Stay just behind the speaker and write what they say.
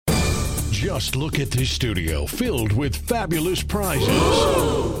Just look at this studio filled with fabulous prizes.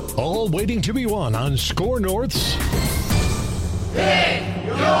 All waiting to be won on Score North's Pick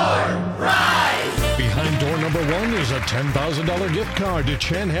Your Prize! Behind door number 1 is a $10,000 gift card to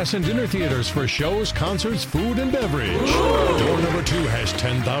Chanhassen Dinner Theaters for shows, concerts, food, and beverage. Door number 2 has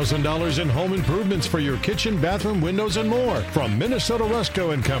 $10,000 in home improvements for your kitchen, bathroom, windows, and more from Minnesota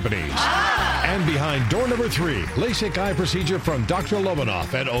Rusco and Companies. And behind door number 3, LASIK eye procedure from Dr.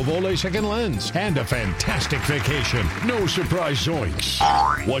 Lovenoff at Ovo LASIK and Lens. And a fantastic vacation. No surprise zoinks.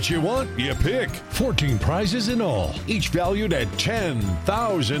 What you want, you pick. 14 prizes in all, each valued at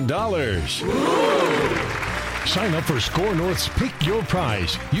 $10,000. Sign up for Score North's Pick Your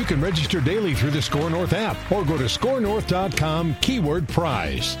Prize. You can register daily through the Score North app or go to scorenorth.com, keyword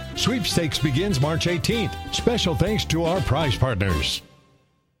prize. Sweepstakes begins March 18th. Special thanks to our prize partners.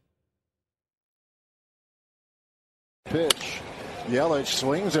 Pitch. Yelich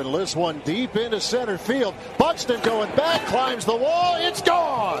swings and lifts one deep into center field. Buxton going back, climbs the wall. It's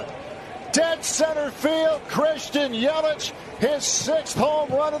gone. Dead center field, Christian Yelich, his 6th home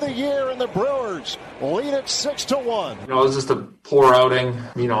run of the year, and the Brewers lead it 6-1. It was just a poor outing.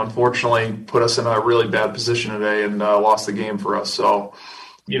 Unfortunately, put us in a really bad position today and lost the game for us. So,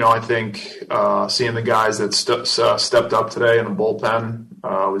 I think seeing the guys that stepped up today in the bullpen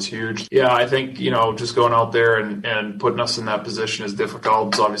was huge. Yeah, I think, just going out there and putting us in that position is difficult.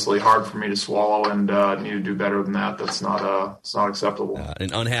 It's obviously hard for me to swallow and need to do better than that. It's not acceptable.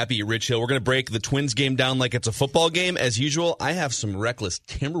 An unhappy Rich Hill. We're going to break the Twins game down like it's a football game. As usual, I have some reckless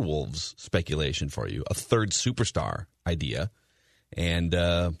Timberwolves speculation for you, a third superstar idea. And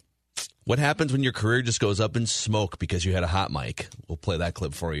what happens when your career just goes up in smoke because you had a hot mic? We'll play that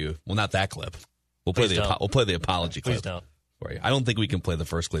clip for you. Well, not that clip. We'll play the apology clip. Please don't. For you. I don't think we can play the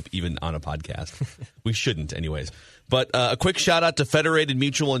first clip even on a podcast. We shouldn't anyways. But a quick shout out to Federated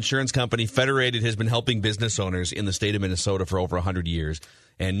Mutual Insurance Company. Federated has been helping business owners in the state of Minnesota for over 100 years,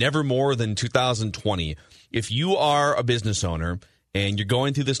 and never more than 2020. If you are a business owner and you're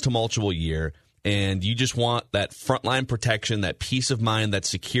going through this tumultuous year and you just want that frontline protection, that peace of mind, that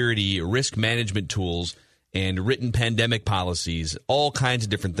security, risk management tools, and written pandemic policies, all kinds of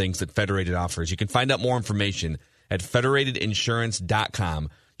different things that Federated offers. You can find out more information at federatedinsurance.com.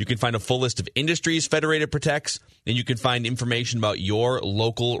 You can find a full list of industries Federated protects, and you can find information about your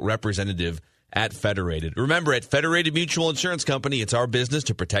local representative at Federated. Remember, at Federated Mutual Insurance Company, it's our business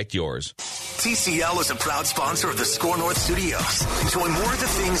to protect yours. TCL is a proud sponsor of the Score North Studios. Enjoy more of the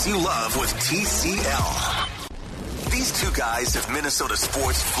things you love with TCL. These two guys have Minnesota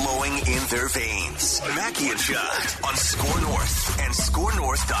sports flowing in their veins. Mackie and Judd on Score North and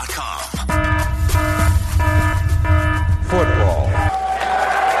scorenorth.com. Football.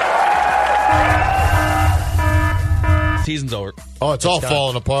 Season's over. Oh, it's all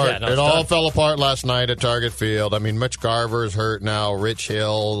falling apart. Yeah, no, it it's all done. fell apart last night at Target Field. I mean, Mitch Garver's hurt now. Rich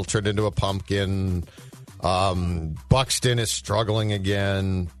Hill turned into a pumpkin. Buxton is struggling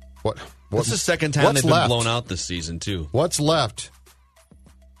again. What? This is the second time they've been left? blown out this season, too. What's left?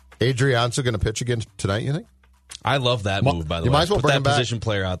 Adrianza going to pitch again tonight, you think? I love that move, by the way. You might as well Put bring that him back. position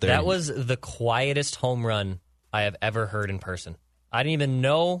player out there. That was the quietest home run I have ever heard in person. I didn't even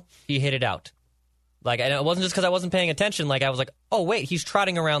know he hit it out. Like, and it wasn't just because I wasn't paying attention. Like, I was like, oh, wait, he's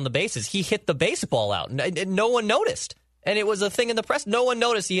trotting around the bases. He hit the baseball out. No one noticed. And it was a thing in the press. No one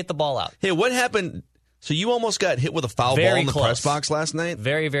noticed he hit the ball out. Hey, what happened? So you almost got hit with a foul ball in the press box last night?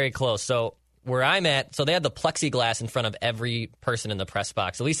 Very, very close. So where I'm at, so they had the plexiglass in front of every person in the press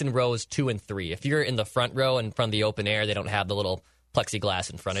box, at least in rows 2 and 3. If you're in the front row in front of the open air, they don't have the little plexiglass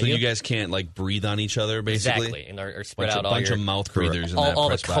in front of you. So you guys can't, like, breathe on each other, basically? Exactly. And or spread out all bunch your... of mouth breathers in all, that all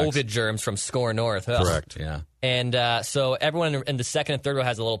the press box. COVID germs from Score North. Ugh. Correct. Yeah. And so everyone in the second and third row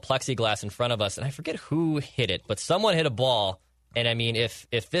has a little plexiglass in front of us, and I forget who hit it, but someone hit a ball. And I mean, if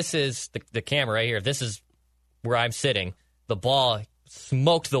this is the camera right here, if this is where I'm sitting, the ball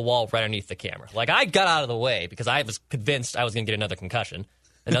smoked the wall right underneath the camera. Like, I got out of the way because I was convinced I was going to get another concussion,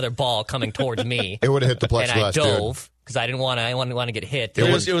 another ball coming towards me. It would have hit the plexiglass, and I dove because I didn't want to get hit.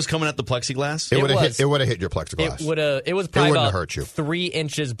 It was coming at the plexiglass? It would have hit your plexiglass. It was probably about hurt you. 3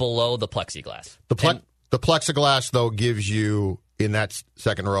 inches below the plexiglass. The plexiglass, though, gives you, in that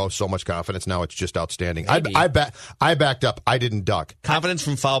second row, so much confidence. Now it's just outstanding. I backed up. I didn't duck. Confidence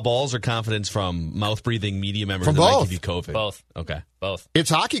from foul balls or confidence from mouth-breathing media members from that both. might give you COVID? Both. Okay. Both. It's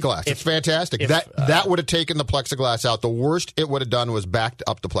hockey glass. It's fantastic. That would have taken the plexiglass out. The worst it would have done was backed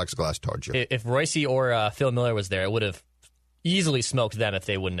up the plexiglass towards you. If Royce or Phil Miller was there, it would have easily smoked them if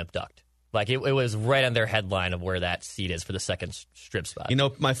they wouldn't have ducked. Like, it was right on their headline of where that seat is for the second strip spot. You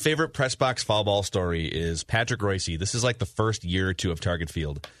know, my favorite press box foul ball story is Patrick Royce. This is like the first year or two of Target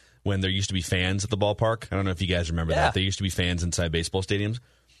Field. when there used to be fans at the ballpark. I don't know if you guys remember that. There used to be fans inside baseball stadiums.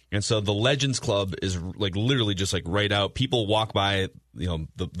 And so the Legends Club is like literally just like right out. People walk by,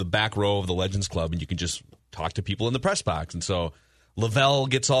 the back row of the Legends Club, and you can just talk to people in the press box. And so Lavelle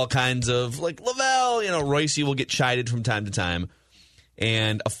gets all kinds of Lavelle, Royce will get chided from time to time.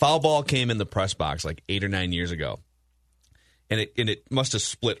 And a foul ball came in the press box like 8 or 9 years ago. And it must have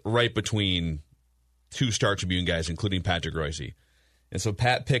split right between two Star Tribune guys, including Patrick Royce. And so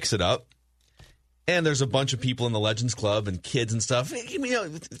Pat picks it up. And there's a bunch of people in the Legends Club and kids and stuff.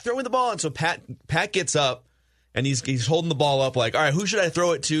 Throw me the ball. And so Pat gets up, and he's holding the ball up like, all right, who should I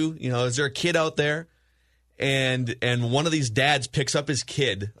throw it to? Is there a kid out there? And one of these dads picks up his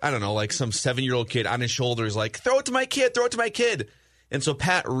kid, I don't know, like some 7-year-old kid on his shoulders, like, throw it to my kid. And so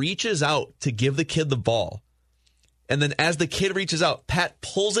Pat reaches out to give the kid the ball. And then as the kid reaches out, Pat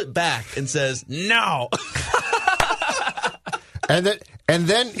pulls it back and says, no. And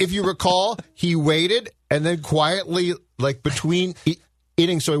then, if you recall, he waited and then quietly, like between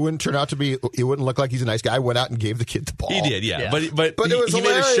innings, so it wouldn't look like he's a nice guy, went out and gave the kid the ball. He did, yeah. But it was he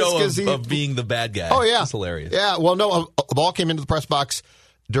made a show of being the bad guy. Oh, yeah. It's hilarious. Yeah, well, no, a ball came into the press box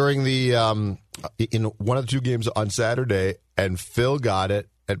during the in one of the 2 games on Saturday, and Phil got it,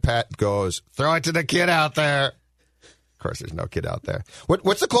 and Pat goes, throw it to the kid out there. Of course, there's no kid out there.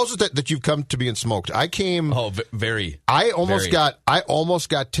 What's the closest that you've come to being smoked? I came. Oh, very. I almost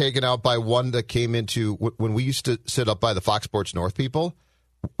got taken out by one that came into when we used to sit up by the Fox Sports North people,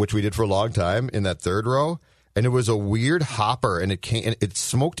 which we did for a long time in that 3rd row, and it was a weird hopper, and it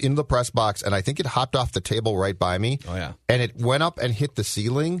smoked into the press box, and I think it hopped off the table right by me. Oh yeah, and it went up and hit the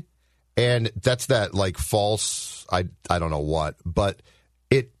ceiling, and that's that like false. I don't know what, but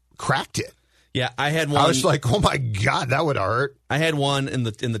it cracked it. Yeah, I had one. I was like, oh my God, that would hurt. I had one in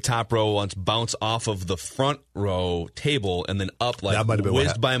the top row once bounce off of the front row table and then up, like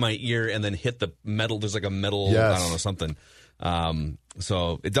whizzed by my ear and then hit the metal. There's like a metal, I don't know, something.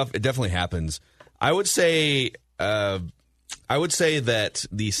 So it definitely happens. I would say that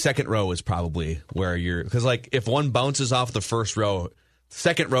the second row is probably where because like if one bounces off the first row,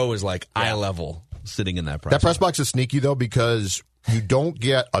 second row is like eye level sitting in that press. That press box is sneaky though, because you don't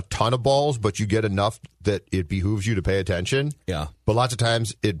get a ton of balls, but you get enough that it behooves you to pay attention. Yeah. But lots of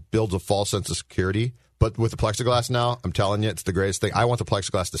times it builds a false sense of security. But with the plexiglass now, I'm telling you, it's the greatest thing. I want the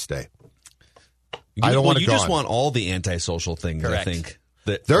plexiglass to stay. I don't want it gone. You just want all the antisocial things, correct. I think.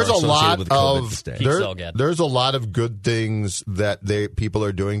 That there's are a lot with COVID to stay. There's a lot of good things that people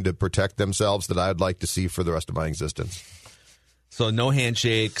are doing to protect themselves that I'd like to see for the rest of my existence. So no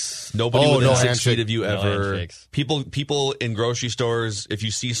handshakes, nobody within 6 feet of you ever. No people in grocery stores, if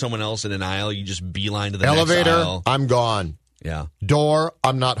you see someone else in an aisle, you just beeline to the elevator, next aisle. I'm gone. Yeah. Door,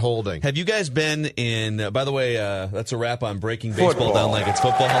 I'm not holding. Have you guys been in, by the way, that's a wrap on breaking baseball down like it's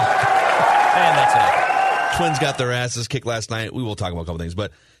football. And that's enough. Twins got their asses kicked last night. We will talk about a couple things.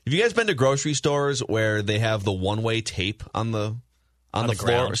 But have you guys been to grocery stores where they have the one-way tape on the floor?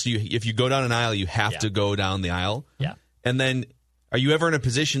 Ground. So if you go down an aisle, you have to go down the aisle. Yeah. And then are you ever in a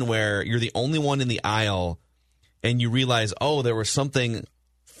position where you're the only one in the aisle and you realize, oh, there was something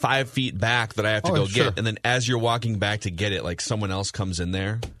 5 feet back that I have to go get, and then as you're walking back to get it, like someone else comes in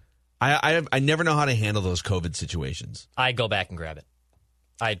there? I never know how to handle those COVID situations. I go back and grab it.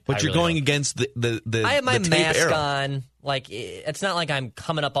 But you're going against the I have my mask era. on. Like, it's not like I'm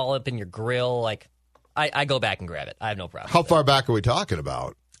coming up all up in your grill. Like, I go back and grab it. I have no problem. How far back are we talking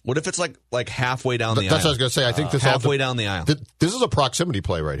about? What if it's like halfway down the aisle? That's what I was going to say. I think this halfway down the aisle. This is a proximity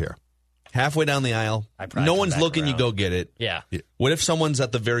play right here. Halfway down the aisle. No one's looking. You go get it. Yeah. What if someone's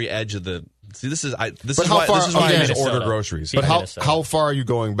at the very edge of the? See, this is why again, I just order groceries. But how far are you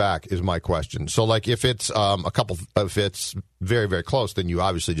going back is my question. So, like, if it's if it's very, very close, then you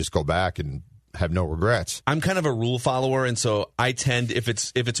obviously just go back and have no regrets. I'm kind of a rule follower, and so I tend, if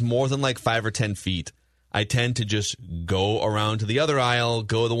it's more than like 5 or 10 feet, I tend to just go around to the other aisle,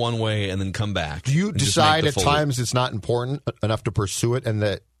 go the one way, and then come back. Do you decide at times it's not important enough to pursue it, and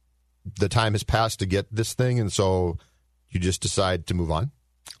that the time has passed to get this thing, and so you just decide to move on?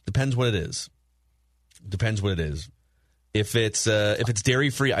 Depends what it is. If it's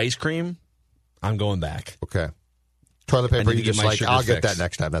dairy-free ice cream, I'm going back. Okay. Toilet paper, you just like, I'll get that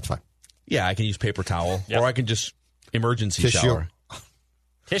next time. That's fine. Yeah, I can use paper towel, or I can just emergency tissue. Shower.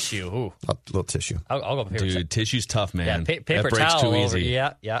 Tissue. Ooh. A little tissue. I'll go paper towel. Dude, tissue's tough, man. Yeah, paper that breaks towel too easy.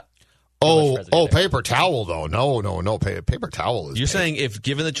 Yeah. Oh, paper towel, though. No. Paper towel is... You're saying if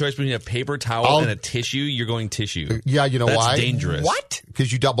given the choice between a paper towel and a tissue, you're going tissue. Yeah, you know why? That's dangerous. What?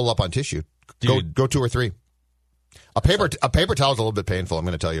 Because you double up on tissue. Dude. Go 2 or 3. A paper towel is a little bit painful, I'm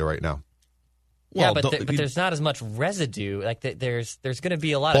going to tell you right now. Yeah, Well, but there's not as much residue. Like there's going to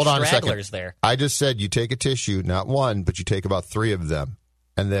be a lot Hold of on a stragglers second. there. I just said you take a tissue, not one, but you take about 3 of them,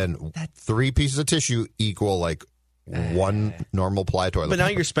 and then 3 pieces of tissue equal like 1 normal ply toilet. But now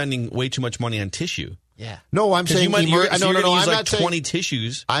paper. you're spending way too much money on tissue. Yeah. No, I'm saying You might, you're, no, so you're no, gonna no. use I'm like not 20 saying,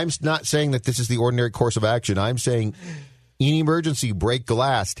 tissues. I'm not saying that this is the ordinary course of action. I'm saying, in emergency, break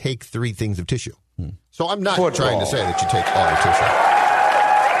glass, take 3 things of tissue. So I'm not trying to say that you take all the tissue.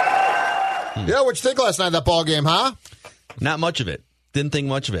 Yeah, what'd you think last night of that ball game, huh? Not much of it. Didn't think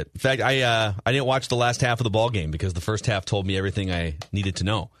much of it. In fact, I didn't watch the last half of the ball game because the first half told me everything I needed to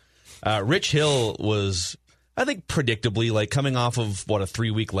know. Rich Hill was, I think, predictably, like coming off of a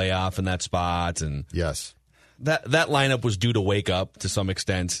 3-week layoff in that spot, and Yes. that lineup was due to wake up to some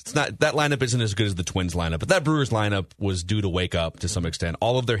extent. It's not that lineup isn't as good as the Twins lineup, but that Brewers lineup was due to wake up to some extent.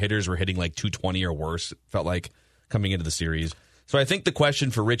 All of their hitters were hitting like 220 or worse. It felt like coming into the series. So I think the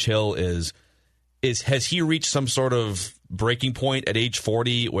question for Rich Hill is has he reached some sort of breaking point at age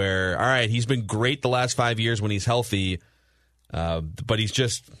 40 where, all right, he's been great the last 5 years when he's healthy, but he's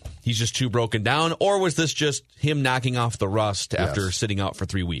just too broken down, or was this just him knocking off the rust after sitting out for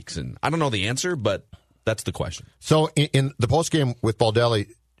 3 weeks? And I don't know the answer, but that's the question. So in the postgame with Baldelli,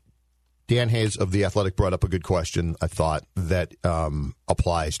 Dan Hayes of The Athletic brought up a good question, I thought, that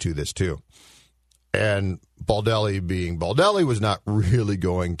applies to this too. And Baldelli, being Baldelli, was not really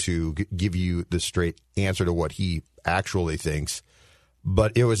going to give you the straight answer to what he actually thinks.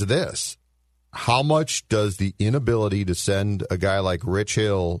 But it was this. How much does the inability to send a guy like Rich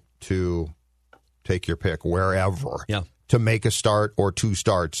Hill to take your pick wherever, to make a start or 2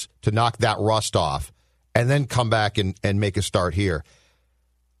 starts, to knock that rust off, and then come back and make a start here,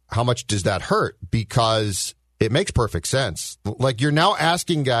 how much does that hurt? Because it makes perfect sense. Like, you're now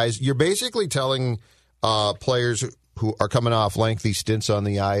asking guys, you're basically telling players who are coming off lengthy stints on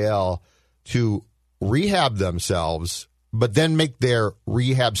the IL to rehab themselves, but then make their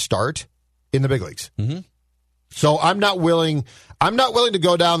rehab start in the big leagues. Mm-hmm. So I'm not willing to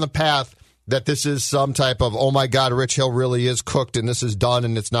go down the path that this is some type of, oh my God, Rich Hill really is cooked and this is done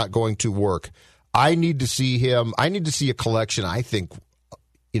and it's not going to work. I need to see him. I need to see a collection, I think,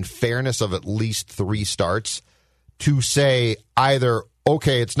 in fairness, of at least 3 starts to say either,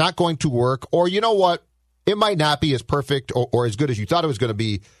 okay, it's not going to work, or you know what, it might not be as perfect or as good as you thought it was going to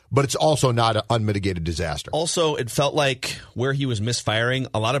be, but it's also not an unmitigated disaster. Also, it felt like where he was misfiring,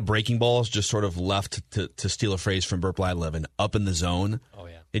 a lot of breaking balls just sort of left, to steal a phrase from Burt Blyleven, up in the zone. Oh,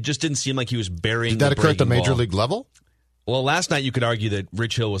 yeah. It just didn't seem like he was burying Did that occur at the breaking major ball. league level? Well, last night you could argue that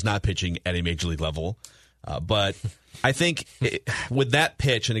Rich Hill was not pitching at a major league level, but I think with that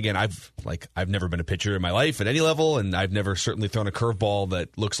pitch, and again, I've never been a pitcher in my life at any level, and I've never certainly thrown a curveball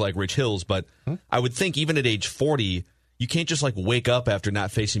that looks like Rich Hill's, but I would think even at age 40, you can't just like wake up after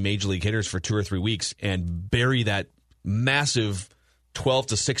not facing major league hitters for 2 or 3 weeks and bury that massive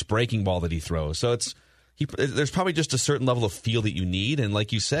 12-6 breaking ball that he throws. So there's probably just a certain level of feel that you need, and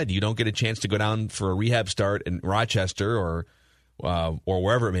like you said, you don't get a chance to go down for a rehab start in Rochester or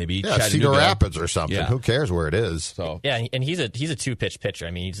wherever it may be. Yeah, Cedar Rapids or something. Yeah. Who cares where it is? So Yeah, and he's a 2-pitch pitcher.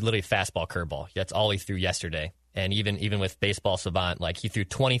 I mean, he's literally fastball, curveball. That's all he threw yesterday. And even with Baseball Savant, like, he threw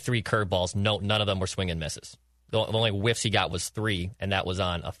 23 curveballs. No, none of them were swing and misses. The only whiffs he got was 3, and that was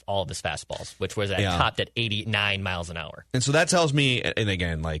on all of his fastballs, which was topped at 89 miles an hour. And so that tells me, and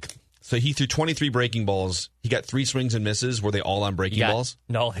again, like, so he threw 23 breaking balls. He got 3 swings and misses. Were they all on breaking balls?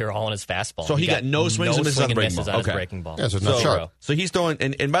 No, they were all on his fastball. So he got no swings and misses on breaking ball. His breaking ball. Yeah, so it's not sharp. So he's throwing,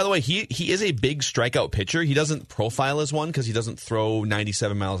 and by the way, he is a big strikeout pitcher. He doesn't profile as one because he doesn't throw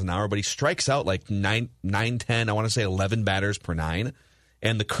 97 miles an hour, but he strikes out like 9, 10, I want to say 11 batters per 9.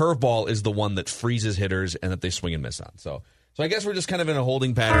 And the curveball is the one that freezes hitters and that they swing and miss on. So I guess we're just kind of in a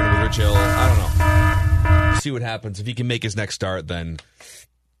holding pattern with Rich Hill. I don't know. We'll see what happens. If he can make his next start, then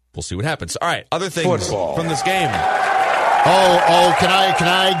we'll see what happens. All right, other things from this game. Can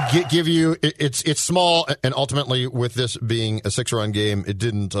I give you? It's small, and ultimately, with this being a 6-run game, it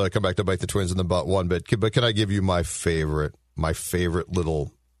didn't come back to bite the Twins in the butt one bit. But can I give you my favorite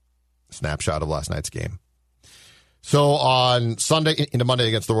little snapshot of last night's game? So on Sunday into Monday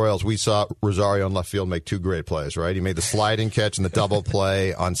against the Royals, we saw Rosario in left field make 2 great plays, right? He made the sliding catch and the double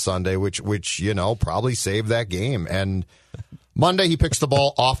play on Sunday, which probably saved that game. And Monday, he picks the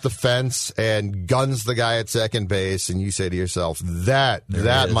ball off the fence and guns the guy at second base, and you say to yourself, that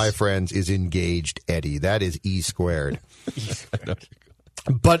my friends, is engaged Eddie. That is E squared.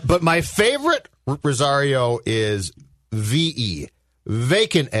 But my favorite Rosario is VE,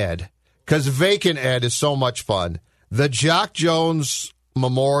 Vacant Ed, because Vacant Ed is so much fun. The Jock Jones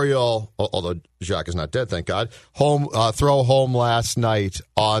memorial, although Jacques is not dead, thank God, throw home last night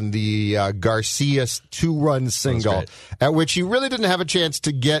on the Garcia 2-run single, at which he really didn't have a chance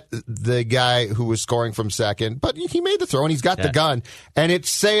to get the guy who was scoring from second, but he made the throw and he's got the gun, and it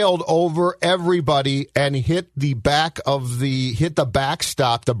sailed over everybody and hit the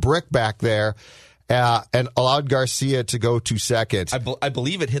backstop, the brick back there. And allowed Garcia to go to second. I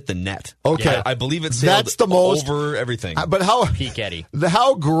believe it hit the net. Okay. Yeah, I believe it sailed over everything. But how peak Eddie.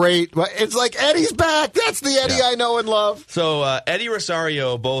 How great. It's like Eddie's back. That's the Eddie I know and love. So Eddie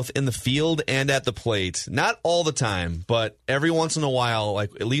Rosario, both in the field and at the plate, not all the time, but every once in a while,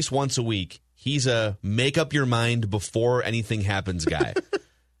 like at least once a week, he's a make up your mind before anything happens guy.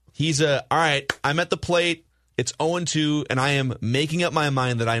 He's all right, I'm at the plate. It's 0-2, and I am making up my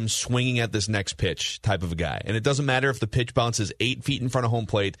mind that I am swinging at this next pitch type of a guy. And it doesn't matter if the pitch bounces 8 feet in front of home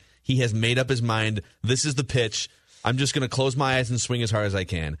plate. He has made up his mind. This is the pitch. I'm just going to close my eyes and swing as hard as I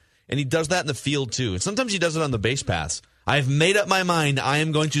can. And he does that in the field, too. And sometimes he does it on the base pass. I've made up my mind. I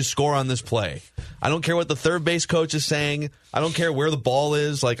am going to score on this play. I don't care what the third base coach is saying. I don't care where the ball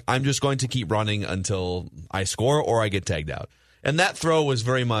is. Like, I'm just going to keep running until I score or I get tagged out. And that throw was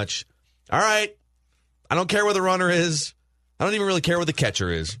very much, all right, I don't care where the runner is. I don't even really care where the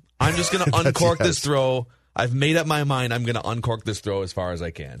catcher is. I'm just going to uncork this throw. I've made up my mind. I'm going to uncork this throw as far as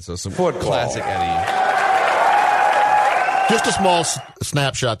I can. So some classic Eddie. Just a small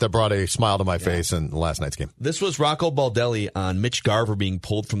snapshot that brought a smile to my face in last night's game. This was Rocco Baldelli on Mitch Garver being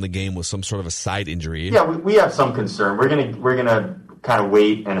pulled from the game with some sort of a side injury. Yeah, we have some concern. We're gonna kind of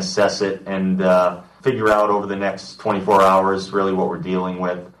wait and assess it and figure out over the next 24 hours really what we're dealing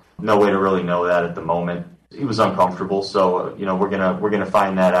with. No way to really know that at the moment. He was uncomfortable, so we're gonna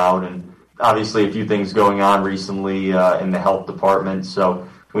find that out. And obviously, a few things going on recently in the health department, so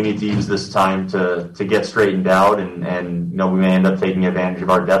we need to use this time to get straightened out, and we may end up taking advantage of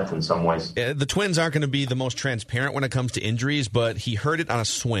our depth in some ways. The Twins aren't going to be the most transparent when it comes to injuries, but he heard it on a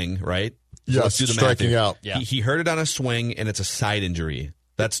swing, right? Yeah, striking out. Yeah. He heard it on a swing, and it's a side injury.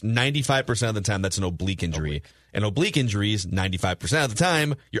 That's 95% of the time, that's an oblique injury. And oblique injuries, 95% of the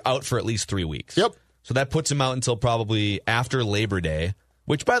time, you're out for at least 3 weeks. Yep. So that puts him out until probably after Labor Day,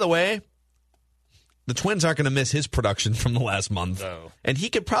 which, by the way, the Twins aren't going to miss his production from the last month. No. And he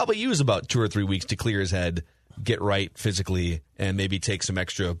could probably use about 2 or 3 weeks to clear his head, get right physically, and maybe take some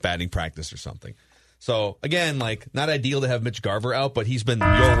extra batting practice or something. So, again, not ideal to have Mitch Garver out, but he's been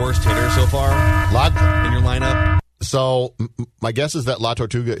your worst hitter so far in your lineup. So, my guess is that La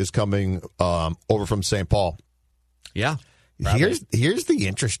Tortuga is coming over from St. Paul. Yeah. Here's the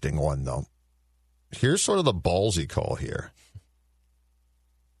interesting one, though. Here's sort of the ballsy call here.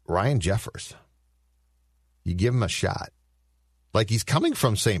 Ryan Jeffers. You give him a shot. He's coming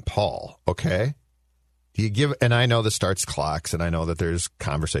from St. Paul, okay? Do you give, and I know this starts clocks, and I know that there's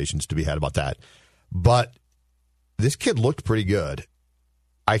conversations to be had about that, but this kid looked pretty good.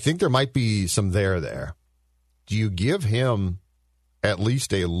 I think there might be some there. Do you give him at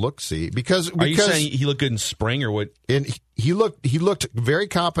least a look-see? Because are you saying he looked good in spring or what? And he looked very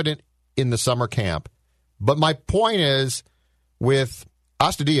competent in the summer camp. But my point is, with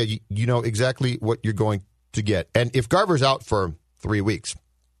Astudillo, you know exactly what you're going to get. And if Garver's out for 3 weeks,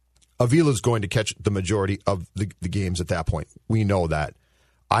 Avila's going to catch the majority of the games at that point. We know that.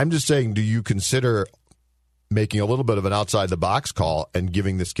 I'm just saying, do you consider making a little bit of an outside-the-box call and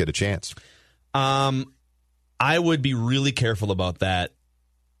giving this kid a chance? I would be really careful about that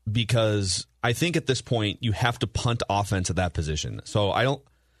because I think at this point you have to punt offense at that position. So I don't.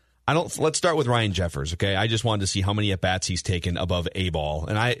 Let's start with Ryan Jeffers. Okay, I just wanted to see how many at bats he's taken above A ball,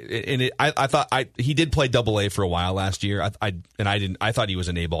 and I thought he did play Double A for a while last year. I thought he was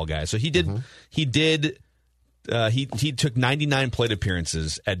an A ball guy. So he did. Mm-hmm. He took 99 plate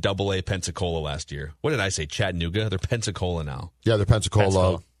appearances at Double A Pensacola last year. What did I say? Chattanooga? They're Pensacola now. Yeah, they're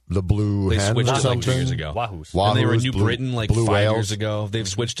Pensacola. The Blue They Hens switched or it something? 2 years ago. Wahoos. And they were New Blue, Britain Blue 5 Whales. years ago. They've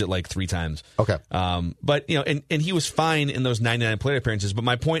switched it 3 times. Okay. But, and he was fine in those 99 plate appearances. But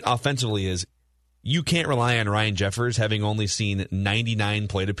my point offensively is you can't rely on Ryan Jeffers having only seen 99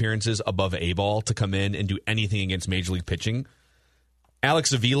 plate appearances above A ball to come in and do anything against Major League pitching.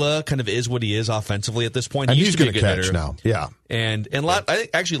 Alex Avila kind of is what he is offensively at this point. And he he's used to be a going good to catch hitter. now. Yeah. And I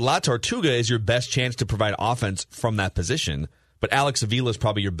think actually La Tortuga is your best chance to provide offense from that position. But Alex Avila is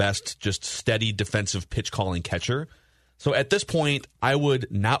probably your best just steady defensive pitch calling catcher. So at this point, I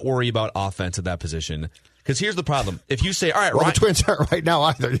would not worry about offense at that position. Because here's the problem. If you say, all right, the Twins aren't right now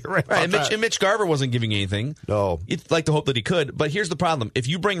either. You're right about that. And Mitch Garver wasn't giving anything. No. You'd like to hope that he could. But here's the problem. If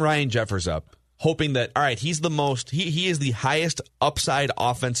you bring Ryan Jeffers up, hoping that, all right, he's the most, he is the highest upside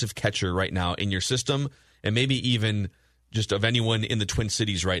offensive catcher right now in your system, and maybe even just of anyone in the Twin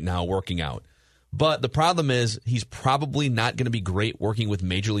Cities right now working out. But the problem is he's probably not going to be great working with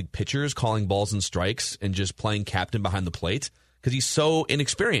major league pitchers, calling balls and strikes and just playing captain behind the plate because he's so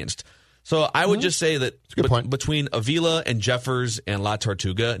inexperienced. So I would just say that between Avila and Jeffers and La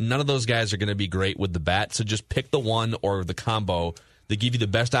Tortuga, none of those guys are going to be great with the bat. So just pick the one or the combo that give you the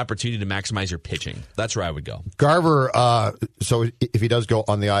best opportunity to maximize your pitching. That's where I would go. Garver, so if he does go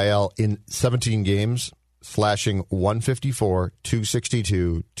on the IL in 17 games, slashing 154,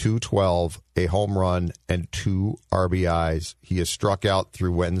 262, 212, a home run, and 2 RBIs. He has struck out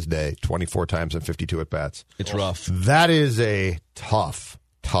through Wednesday 24 times and 52 at-bats. It's rough. That is a tough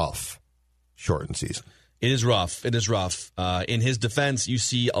shortened season. It is rough. It is rough. In his defense, you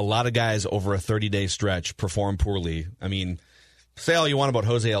see a lot of guys over a 30-day stretch perform poorly. I mean, say all you want about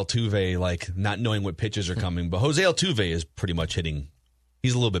Jose Altuve, like not knowing what pitches are coming, but Jose Altuve is pretty much hitting.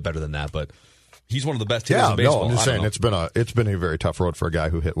 He's a little bit better than that, but he's one of the best hitters in baseball. No, I'm just saying it's been a very tough road for a guy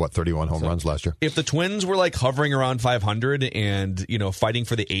who hit 31 home runs last year. If the Twins were like hovering around 500 and fighting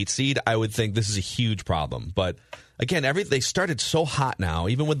for the 8th seed, I would think this is a huge problem. But again, they started so hot now,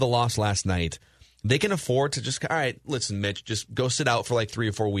 even with the loss last night. They can afford to just, all right, listen, Mitch, just go sit out for like 3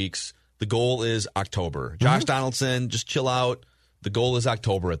 or 4 weeks. The goal is October. Josh Donaldson, just chill out. The goal is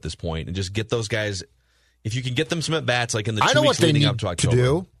October at this point, and just get those guys. If you can get them some at bats, like in the 2 weeks leading up to October. To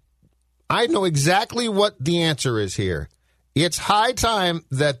do. I know exactly what the answer is here. It's high time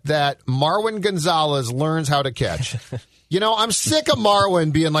that Marwin Gonzalez learns how to catch. I'm sick of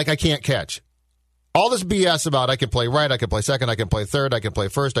Marwin being like, I can't catch. All this BS about I can play right, I can play second, I can play third, I can play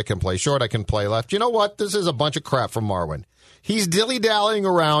first, I can play short, I can play left. You know what? This is a bunch of crap from Marwin. He's dilly-dallying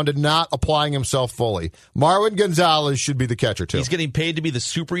around and not applying himself fully. Marwin Gonzalez should be the catcher, too. He's getting paid to be the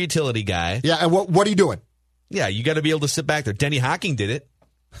super utility guy. Yeah, and what are you doing? Yeah, you got to be able to sit back there. Denny Hocking did it.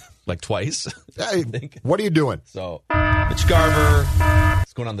 Like twice. Hey, what are you doing? So, Mitch Garver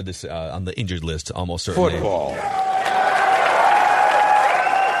is going on the injured list almost certainly. Football.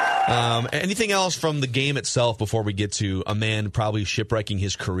 Anything else from the game itself before we get to a man probably shipwrecking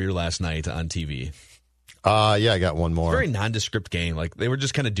his career last night on TV? Yeah, I got one more. Very nondescript game. Like they were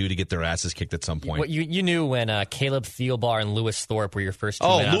just kind of due to get their asses kicked at some point. Well, you knew when Caleb Thielbar and Lewis Thorpe were your first two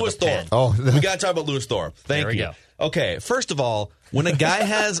men out Lewis of the pen. Thorpe. We got to talk about Lewis Thorpe. Thank there you. We go. Okay, first of all, when a guy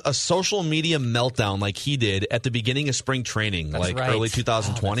has a social media meltdown like he did at the beginning of spring training, that's right. early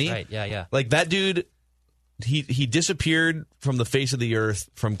 2020, that's right. Yeah. Like that dude, he disappeared from the face of the earth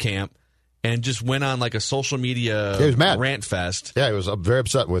from camp. And just went on like a social media rant fest. Yeah, he was very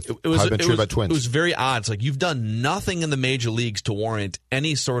upset with how he'd been treated by Twins. It was very odd. It's like you've done nothing in the major leagues to warrant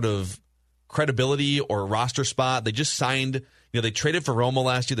any sort of credibility or roster spot. They just signed, they traded for Romo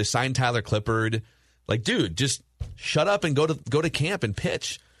last year. They signed Tyler Clippard. Like, dude, just shut up and go to camp and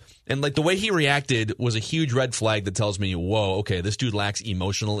pitch. And like the way he reacted was a huge red flag that tells me, whoa, okay, this dude lacks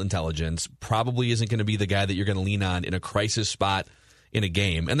emotional intelligence. Probably isn't going to be the guy that you're going to lean on in a crisis spot in a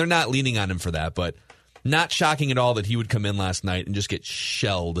game. And they're not leaning on him for that, but not shocking at all that he would come in last night and just get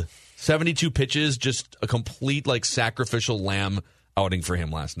shelled. 72 pitches, just a complete like sacrificial lamb outing for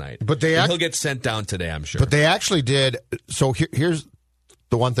him last night. But he'll get sent down today, I'm sure. But they actually did. So here's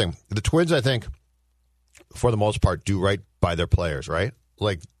the one thing. The Twins, I think, for the most part, do right by their players, right?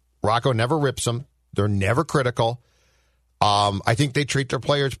 Like Rocco never rips them. They're never critical. I think they treat their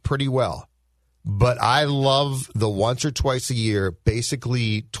players pretty well. But I love the once or twice a year,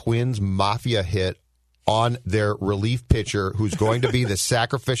 basically Twins mafia hit on their relief pitcher who's going to be the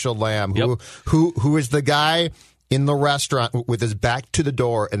sacrificial lamb, who is the guy in the restaurant with his back to the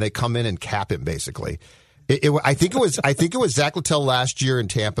door, and they come in and cap him basically. I think it was Zach Littell last year in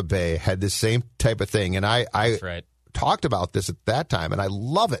Tampa Bay had this same type of thing, and I talked about this at that time, and I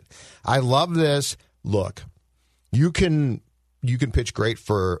love it. I love this. Look, you can pitch great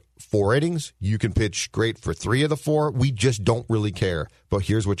for 4 innings. You can pitch great for 3 of the 4. We just don't really care. But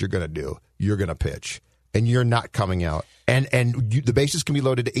here's what you're going to do. You're going to pitch, and you're not coming out. And the bases can be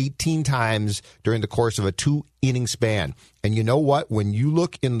loaded 18 times during the course of a 2-inning span. And you know what? When you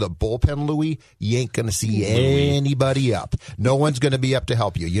look in the bullpen, Louie, you ain't going to see anybody up. No one's going to be up to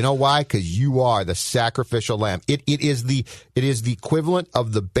help you. You know why? Because you are the sacrificial lamb. It is the equivalent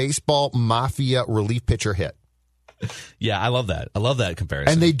of the baseball mafia relief pitcher hit. Yeah, I love that. I love that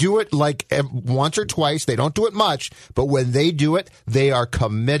comparison. And they do it like once or twice. They don't do it much, but when they do it, they are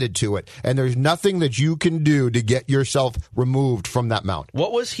committed to it. And there's nothing that you can do to get yourself removed from that mound.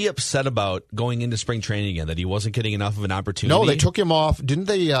 What was he upset about going into spring training again? That he wasn't getting enough of an opportunity? No, they took him off. Didn't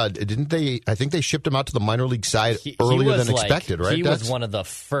they? I think they shipped him out to the minor league side earlier than expected, right? He was one of the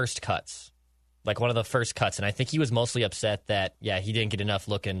first cuts. And I think he was mostly upset that, he didn't get enough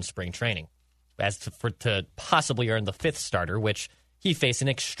look in spring training. to possibly earn the 5th starter, which he faced an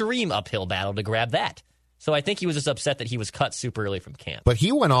extreme uphill battle to grab that. So I think he was just upset that he was cut super early from camp. But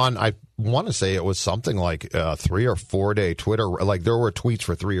he went on, I want to say it was something like 3 or 4 day Twitter. Like there were tweets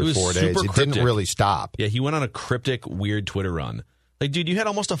for 3 or 4 days. It didn't really stop. Yeah, he went on a cryptic, weird Twitter run. Like, dude, you had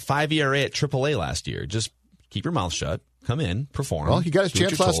almost a 5 ERA at AAA last year. Just keep your mouth shut. Come in, perform. Well, he got his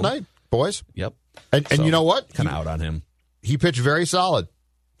chance last night, boys. Yep. And So, you know what? Kind of out on him. He pitched very solid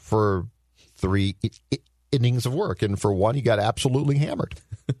for 3 innings of work, and for 1, he got absolutely hammered.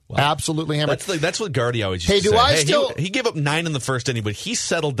 Absolutely hammered. That's what Gardy always used to say. Do I still? He gave up 9 in the first inning, but he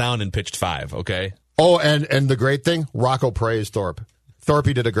settled down and pitched 5. Okay. Oh, and the great thing, Rocco praised Thorpe. Thorpe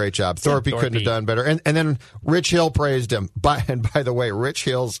did a great job. Thorpe couldn't have done better. And then Rich Hill praised him. And by the way, Rich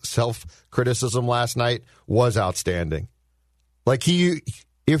Hill's self-criticism last night was outstanding. Like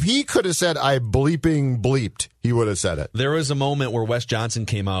if he could have said, I bleeped, he would have said it. There was a moment where Wes Johnson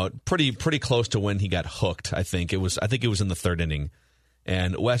came out pretty close to when he got hooked. I think it was in the 3rd inning.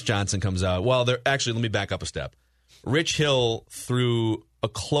 And Wes Johnson comes out. Well, let me back up a step. Rich Hill threw a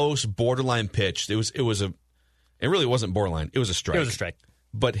close borderline pitch. It really wasn't borderline. It was a strike. It was a strike.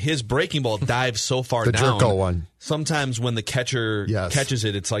 But his breaking ball dives so far The down. Jerko one. Sometimes when the catcher catches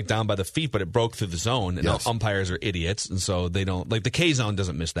it, it's like down by the feet, but it broke through the zone. And umpires are idiots, and so they don't like the K zone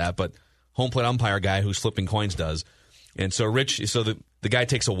doesn't miss that, but home plate umpire guy who's flipping coins does. And so the guy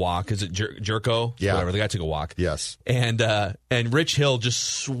takes a walk. Is it Jerko? Yeah. Whatever. The guy took a walk. Yes. And Rich Hill just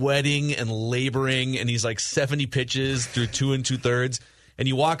sweating and laboring, and he's like 70 pitches through 2 2/3. And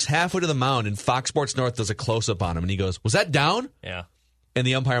he walks halfway to the mound, and Fox Sports North does a close-up on him, and he goes, "Was that down?" Yeah. And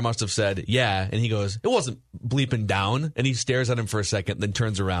the umpire must have said, "Yeah." And he goes, "It wasn't bleeping down." And he stares at him for a second, then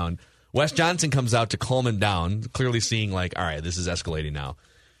turns around. Wes Johnson comes out to calm him down, clearly seeing like, all right, this is escalating now.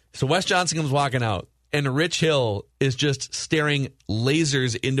 So Wes Johnson comes walking out, and Rich Hill is just staring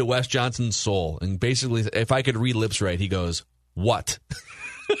lasers into Wes Johnson's soul. And basically, if I could read lips right, he goes, "What?"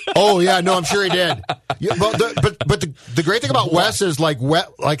 Oh yeah, no, I'm sure he did. Yeah, but the great thing about Wes is like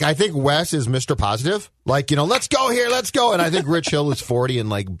I think Wes is Mr. Positive. Like, let's go here, let's go. And I think Rich Hill is 40 and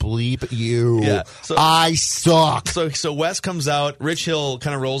like, bleep you. Yeah. I suck. So Wes comes out. Rich Hill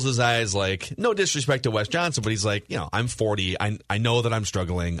kind of rolls his eyes, like, no disrespect to Wes Johnson, but he's like, I'm 40. I know that I'm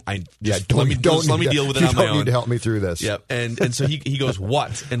struggling. Let me deal with it on my own. You don't need to help me through this. Yep. And so he goes,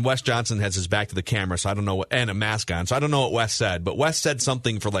 "What?" And Wes Johnson has his back to the camera, so I don't know what, and a mask on, so I don't know what Wes said. But Wes said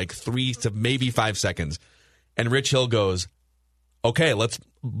something for like 3 to maybe 5 seconds, and Rich Hill goes, "Okay, let's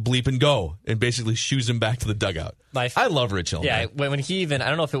bleep and go," and basically shoos him back to the dugout. I love Rich Hill. Yeah, man. when he I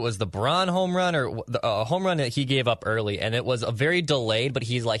don't know if it was the Braun home run or a home run that he gave up early, and it was a very delayed, but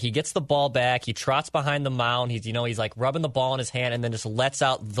he's like, he gets the ball back, he trots behind the mound, he's like rubbing the ball in his hand, and then just lets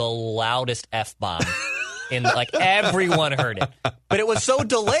out the loudest F-bomb. And like everyone heard it, but it was so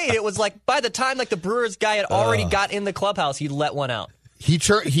delayed. It was like by the time like the Brewers guy had already got in the clubhouse, he let one out.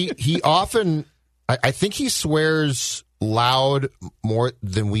 He often, I think he swears loud more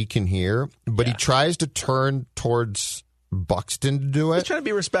than we can hear, but he tries to turn towards Buxton to do it. He's trying to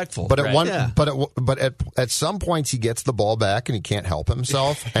be respectful. But at some points he gets the ball back and he can't help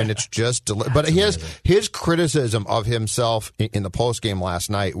himself, and it's just but his criticism of himself in the post game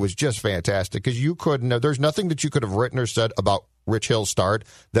last night was just fantastic, because there's nothing that you could have written or said about Rich Hill's start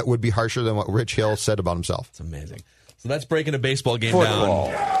that would be harsher than what Rich Hill said about himself. It's amazing. So that's breaking a baseball game down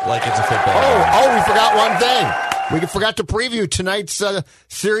like it's a football game. We forgot one thing. We forgot to preview tonight's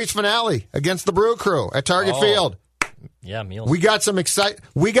series finale against the Brew Crew at Target Field. Yeah, meals. We got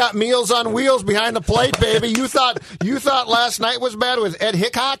we got Meals on Wheels behind the plate, baby. You thought last night was bad with Ed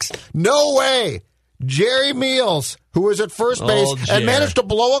Hickox? No way. Jerry Meals, who was at first base and managed to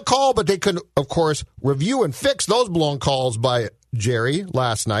blow a call, but they could, of course, review and fix those blown calls by Jerry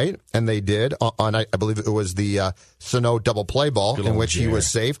last night, and they did on I believe it was the Sano double play ball, in which he was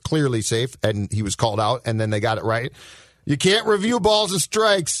safe, clearly safe, and he was called out, and then they got it right. You can't review balls and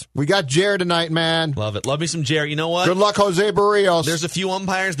strikes. We got Jerry tonight, man. Love it. Love me some Jerry. You know what? Good luck, Jose Barrios. There's a few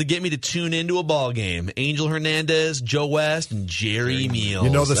umpires that get me to tune into a ball game. Angel Hernandez, Joe West, and Jerry Meals.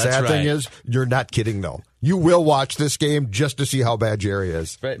 You know the sad thing is, you're not kidding, though. You will watch this game just to see how bad Jerry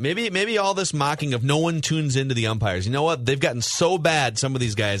is. Right. Maybe all this mocking of no one tunes into the umpires. You know what? They've gotten so bad, some of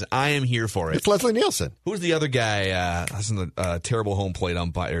these guys. I am here for it. It's Leslie Nielsen. Who's the other guy? That's in the terrible home plate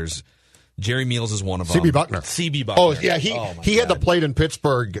umpires. Jerry Meals is one of them. C.B. Buckner. C.B. Buckner. Oh, yeah. He had the plate in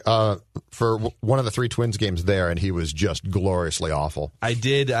Pittsburgh for one of the 3 Twins games there, and he was just gloriously awful.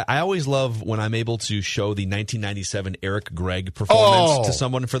 I always love when I'm able to show the 1997 Eric Gregg performance to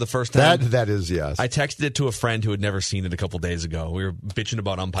someone for the first time. That is, yes. I texted it to a friend who had never seen it a couple days ago. We were bitching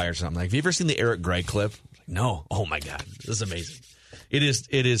about umpires, and I'm like, have you ever seen the Eric Gregg clip? No. Oh, my God. This is amazing. It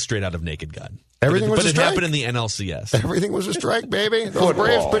is straight out of Naked Gun. Everything was a it strike. happened in the NLCS. Everything was a strike, baby. Those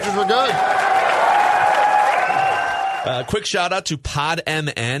Braves pitchers were good. Quick shout out to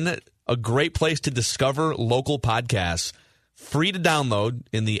PodMN, a great place to discover local podcasts. Free to download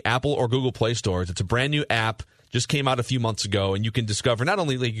in the Apple or Google Play stores. It's a brand new app. Just came out a few months ago, and you can discover not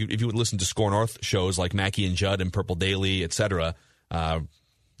only if you would listen to Score North shows like Mackie and Judd and Purple Daily, etc.,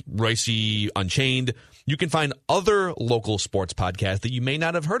 Royce Unchained, you can find other local sports podcasts that you may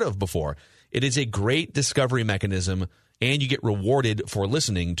not have heard of before. It is a great discovery mechanism, and you get rewarded for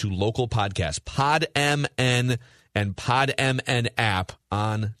listening to local podcasts. PodMN and PodMN app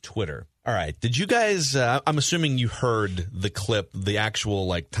on Twitter. All right. Did you guys, I'm assuming you heard the clip, the actual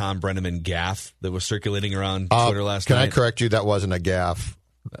like Tom Brenneman gaffe that was circulating around Twitter last night? Can I correct you? That wasn't a gaffe.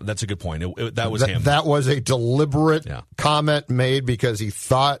 That's a good point. That was him. That was a deliberate comment made because he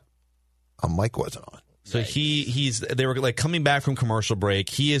thought a mic wasn't on. So they were like coming back from commercial break.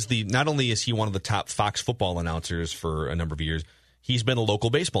 He is not only is he one of the top Fox football announcers for a number of years, he's been a local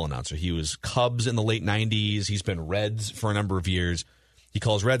baseball announcer. He was Cubs in the late 90s. He's been Reds for a number of years. He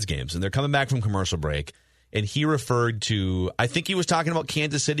calls Reds games, and they're coming back from commercial break, and he referred to, I think he was talking about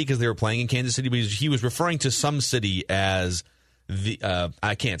Kansas City because they were playing in Kansas City, but he was referring to some city as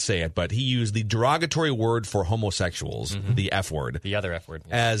I can't say it, but he used the derogatory word for homosexuals, the F word. The other F word.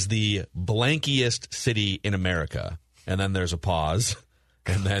 As the blankiest city in America. And then there's a pause,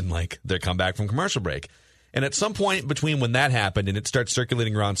 and then like they come back from commercial break. And at some point between when that happened and it starts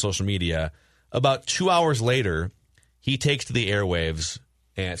circulating around social media, about 2 hours later, he takes to the airwaves,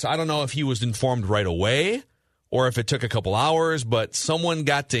 and so I don't know if he was informed right away or if it took a couple hours, but someone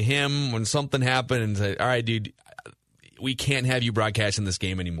got to him when something happened and said, all right, dude, we can't have you broadcasting this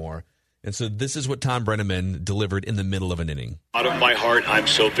game anymore. And so this is what Tom Brenneman delivered in the middle of an inning. Out of my heart, I'm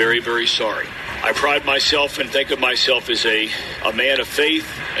so very, very sorry. I pride myself and think of myself as a man of faith,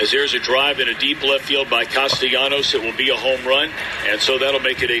 as there's a drive in a deep left field by Castellanos. It will be a home run, and so that'll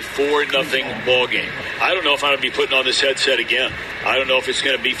make it a 4-0 ball game. I don't know if I'm going to be putting on this headset again. I don't know if it's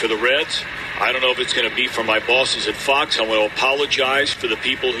going to be for the Reds. I don't know if it's going to be for my bosses at Fox. I want to apologize for the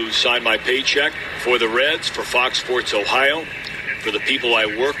people who signed my paycheck, for the Reds, for Fox Sports Ohio, for the people I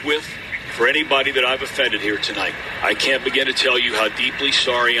work with, for anybody that I've offended here tonight. I can't begin to tell you how deeply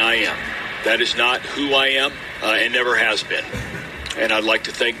sorry I am. That is not who I am and never has been. And I'd like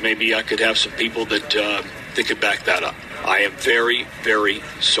to think maybe I could have some people that could back that up. I am very, very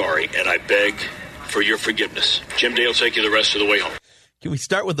sorry, and I beg for your forgiveness. Jim Day will take you the rest of the way home. Can we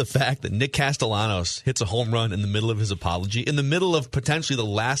start with the fact that Nick Castellanos hits a home run in the middle of his apology, in the middle of potentially the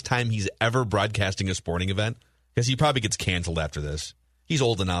last time he's ever broadcasting a sporting event? Because he probably gets canceled after this. He's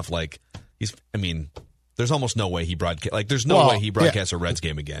old enough, there's almost no way he broadcasts. A Reds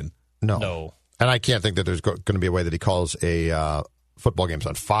game again. No. And I can't think that there's going to be a way that he calls a football games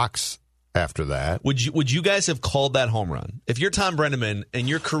on Fox after that. Would you guys have called that home run? If you're Tom Brenneman and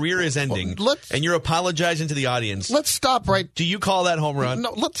your career is ending and you're apologizing to the audience. Let's stop right. Do you call that home run?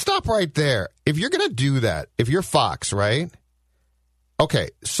 No, let's stop right there. If you're going to do that, if you're Fox, right? Okay,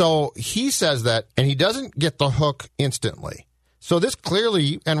 so he says that and he doesn't get the hook instantly. So this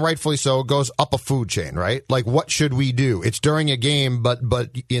clearly, and rightfully so, goes up a food chain, right? Like, what should we do? It's during a game, but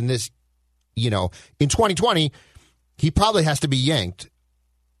in this, in 2020, he probably has to be yanked.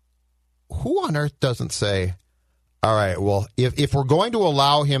 Who on earth doesn't say, all right, well, if we're going to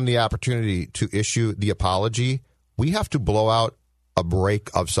allow him the opportunity to issue the apology, we have to blow out a break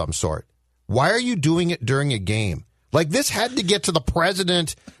of some sort. Why are you doing it during a game? Like, this had to get to the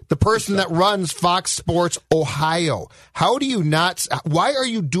president, the person that runs Fox Sports Ohio. How do you not? Why are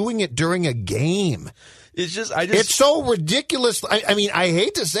you doing it during a game? It's so ridiculous. I mean, I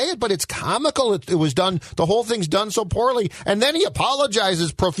hate to say it, but it's comical. It was done. The whole thing's done so poorly, and then he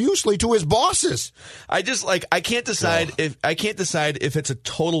apologizes profusely to his bosses. I can't decide if it's a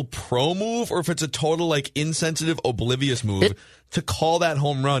total pro move or if it's a total insensitive, oblivious move to call that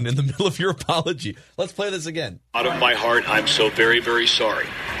home run in the middle of your apology. Let's play this again. Out of my heart, I'm so very, very sorry.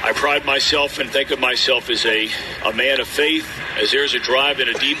 I pride myself and think of myself as a man of faith, as there's a drive in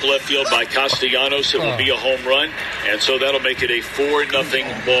a deep left field by Castellanos. It will be a home run, and so that'll make it a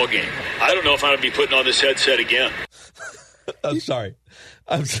 4-0 ball game. I don't know if I'm going to be putting on this headset again. I'm sorry.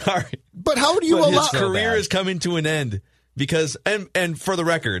 But how do you allow? His career is coming to an end because, and for the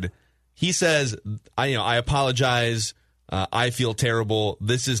record, he says, I apologize. I feel terrible.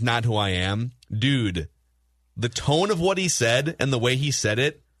 This is not who I am. Dude, the tone of what he said and the way he said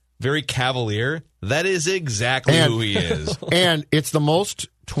it, very cavalier. That is exactly who he is. And it's the most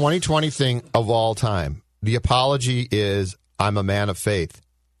 2020 thing of all time. The apology is, I'm a man of faith.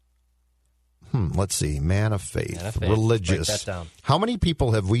 let's see. Man of faith. Man of faith. Religious. Break that down. How many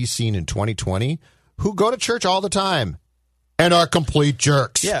people have we seen in 2020 who go to church all the time and are complete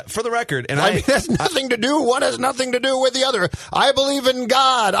jerks? Yeah, for the record. And I mean, that's nothing to do. One has nothing to do with the other. I believe in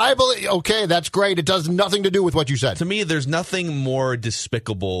God. Okay, that's great. It does nothing to do with what you said. To me, there's nothing more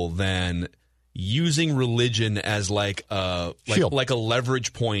despicable than using religion as like a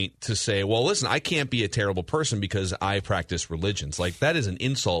leverage point to say, well, listen, I can't be a terrible person because I practice religions. Like, that is an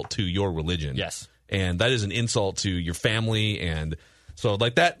insult to your religion. Yes. And that is an insult to your family. And so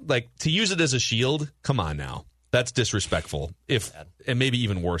to use it as a shield, come on now. That's disrespectful. And maybe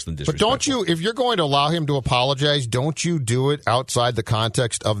even worse than disrespectful. But don't you, if you're going to allow him to apologize, don't you do it outside the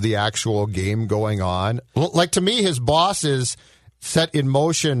context of the actual game going on? Like, to me, his boss is set in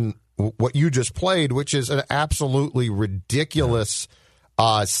motion what you just played, which is an absolutely ridiculous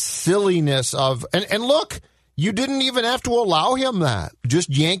silliness of, and look, you didn't even have to allow him that. Just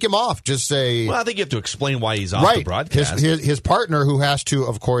yank him off. Just say. Well, I think you have to explain why he's off the broadcast. His partner, who has to,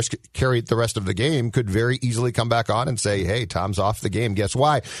 of course, carry the rest of the game, could very easily come back on and say, hey, Tom's off the game. Guess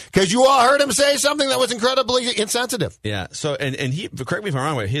why? Because you all heard him say something that was incredibly insensitive. Yeah. So, and he, correct me if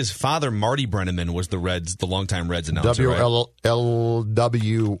I'm wrong, his father, Marty Brennaman, was the longtime Reds announcer.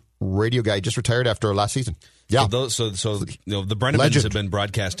 WLW radio guy, just retired after last season. Yeah. So the Brennamans have been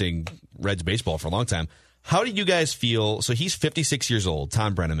broadcasting Reds baseball for a long time. How do you guys feel? So he's 56 years old,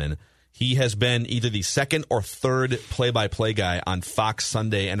 Tom Brennaman. He has been either the second or third play-by-play guy on Fox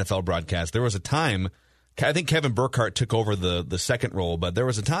Sunday NFL broadcast. There was a time, I think Kevin Burkhardt took over the second role, but there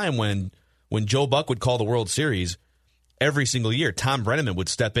was a time when Joe Buck would call the World Series, every single year, Tom Brennaman would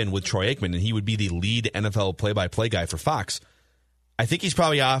step in with Troy Aikman, and he would be the lead NFL play-by-play guy for Fox. I think he's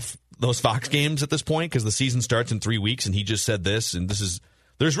probably off those Fox games at this point because the season starts in 3 weeks, and he just said this, and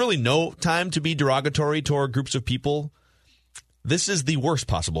there's really no time to be derogatory toward groups of people. This is the worst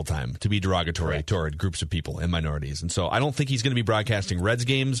possible time to be derogatory toward groups of people and minorities. And so I don't think he's going to be broadcasting Reds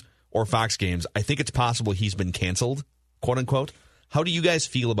games or Fox games. I think it's possible he's been canceled, quote unquote. How do you guys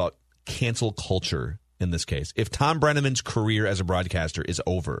feel about cancel culture in this case? If Tom Brennaman's career as a broadcaster is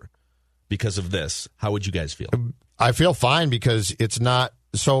over because of this, how would you guys feel? I feel fine because it's not.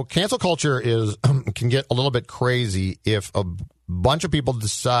 So cancel culture can get a little bit crazy if a bunch of people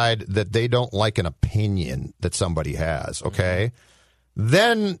decide that they don't like an opinion that somebody has, okay?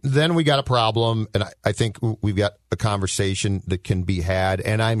 Then we got a problem, and I think we've got a conversation that can be had,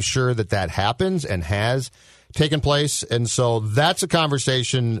 and I'm sure that happens and has taken place, and so that's a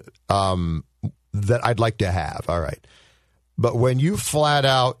conversation that I'd like to have, all right. But when you flat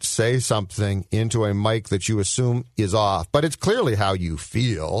out say something into a mic that you assume is off, but it's clearly how you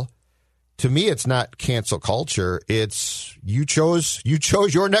feel, to me, it's not cancel culture. It's you chose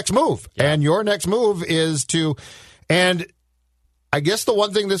your next move, and your next move is to. And I guess the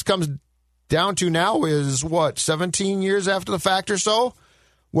one thing this comes down to now is 17 years after the fact or so.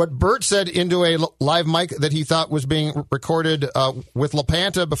 What Bert said into a live mic that he thought was being recorded with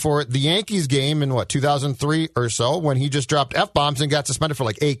LaPanta before the Yankees game in 2003 or so, when he just dropped F-bombs and got suspended for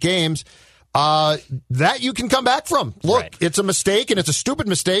 8 games. That you can come back from. Look, It's a mistake, and it's a stupid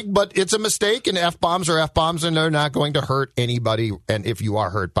mistake, but it's a mistake, and F-bombs are F-bombs, and they're not going to hurt anybody. And if you are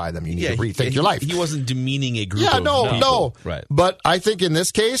hurt by them, you need to rethink your life. He wasn't demeaning a group of people. No. Right. But I think in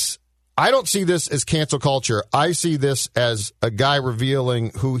this case, I don't see this as cancel culture. I see this as a guy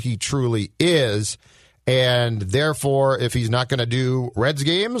revealing who he truly is. And therefore, if he's not going to do Reds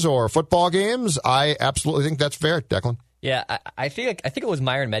games or football games, I absolutely think that's fair, Declan. Yeah, I think it was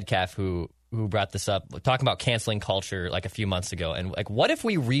Myron Metcalf who brought this up, talking about canceling culture a few months ago. And what if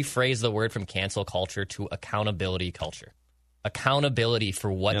we rephrase the word from cancel culture to accountability culture? Accountability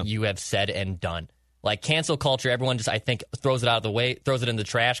for what you have said and done. Cancel culture, everyone just, I think, throws it out of the way, throws it in the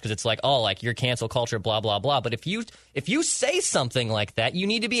trash because it's you're cancel culture, blah, blah, blah. But if you say something like that, you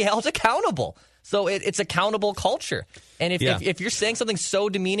need to be held accountable. So it's accountable culture. And if you're saying something so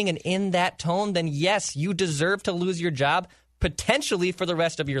demeaning and in that tone, then yes, you deserve to lose your job potentially for the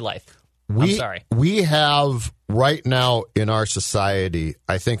rest of your life. I'm sorry. We have right now in our society,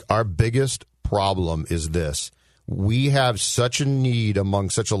 I think our biggest problem is this. We have such a need among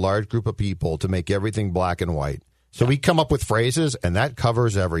such a large group of people to make everything black and white. So we come up with phrases, and that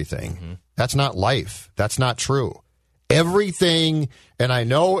covers everything. Mm-hmm. That's not life. That's not true. Everything, and I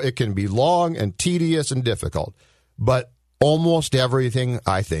know it can be long and tedious and difficult, but almost everything,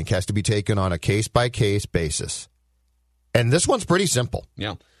 I think, has to be taken on a case-by-case basis. And this one's pretty simple.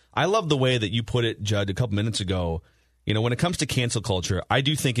 Yeah. I love the way that you put it, Judd, a couple minutes ago. When it comes to cancel culture, I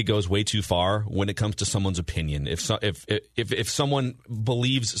do think it goes way too far when it comes to someone's opinion. If someone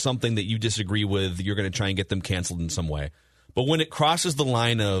believes something that you disagree with, you're going to try and get them canceled in some way. But when it crosses the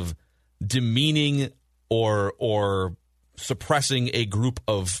line of demeaning or suppressing a group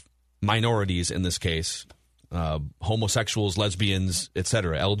of minorities, in this case, homosexuals, lesbians,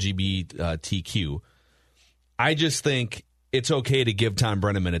 etc., LGBTQ. I just think it's okay to give Tom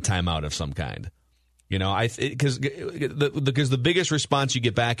Brenneman a timeout of some kind. You know, because the biggest response you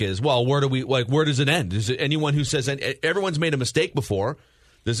get back is, well, where does it end? Is it anyone who says everyone's made a mistake before?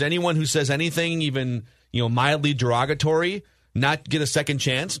 Does anyone who says anything even mildly derogatory not get a second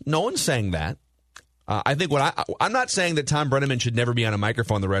chance? No one's saying that. I think I'm not saying that Tom Brenneman should never be on a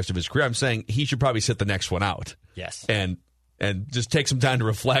microphone the rest of his career. I'm saying he should probably sit the next one out. Yes, and just take some time to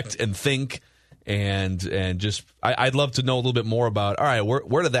reflect and think, and just I'd love to know a little bit more about. All right,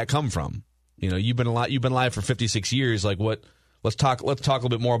 where did that come from? You've been alive for 56 years. Like what? Let's talk a little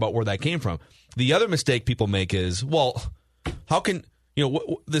bit more about where that came from. The other mistake people make is, well, how can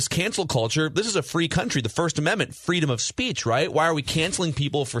this cancel culture? This is a free country. The First Amendment, freedom of speech, right? Why are we canceling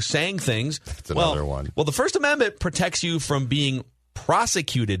people for saying things? That's another one. Well, the First Amendment protects you from being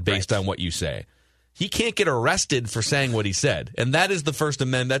prosecuted based on what you say. He can't get arrested for saying what he said, and that is the First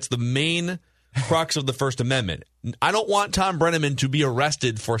Amendment. That's the main crux of the First Amendment. I don't want Tom Brenneman to be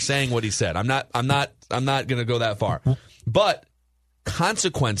arrested for saying what he said. I'm not going to go that far. But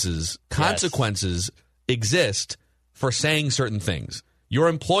consequences exist for saying certain things. Your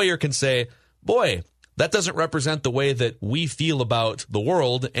employer can say, boy, that doesn't represent the way that we feel about the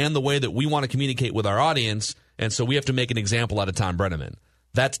world and the way that we want to communicate with our audience, and so we have to make an example out of Tom Brenneman.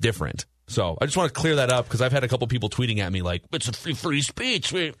 That's different. So I just want to clear that up because I've had a couple people tweeting at me like, it's a free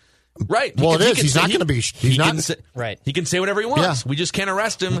speech. Right. Well, it is. He's not going to be. Right. He can say whatever he wants. Yeah. We just can't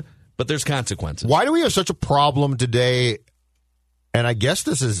arrest him, but there's consequences. Why do we have such a problem today? And I guess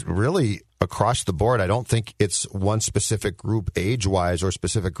this is really across the board. I don't think it's one specific group age-wise or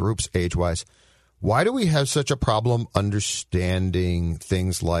specific groups age-wise. Why do we have such a problem understanding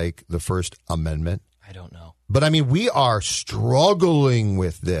things like the First Amendment? I don't know. But I mean, we are struggling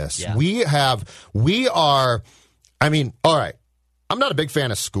with this. Yeah. I mean, all right. I'm not a big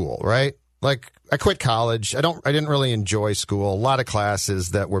fan of school, right? Like, I quit college. I didn't really enjoy school. A lot of classes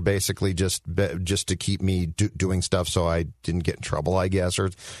that were basically just to keep me doing stuff so I didn't get in trouble, I guess.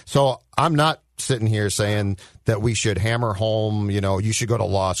 So I'm not sitting here saying that we should hammer home, you should go to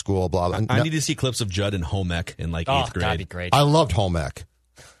law school, blah, blah. I need to see clips of Judd and home ec in like 8th grade. That'd be great. I loved home ec.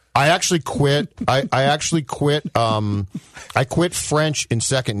 I actually quit. I quit French in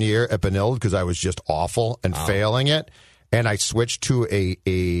second year at Benilde because I was just awful and failing it. And I switched to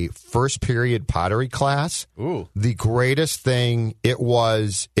a first period pottery class. Ooh. The greatest thing it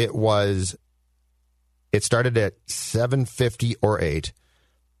started at 7:50 or 8.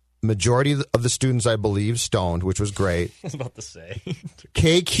 Majority of the students, I believe, stoned, which was great. I was about to say.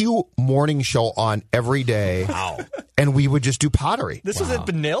 KQ morning show on every day. Wow. And we would just do pottery. This was at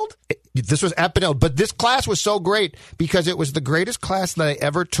Benilde? This was at Benilde. But this class was so great because it was the greatest class that I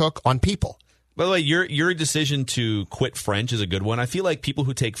ever took on people. By the way, your decision to quit French is a good one. I feel like people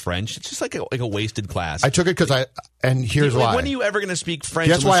who take French, it's just like a wasted class. I took it because here's why. When are you ever going to speak French?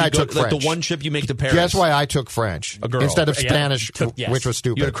 Guess why I took French. Like the one trip you make to Paris. Guess why I took French? A girl. Instead of Spanish, yes. which was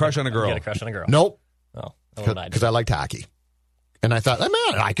stupid. You had a crush on a girl. You had a crush on a girl. Nope. Oh, because I liked hockey. And I thought,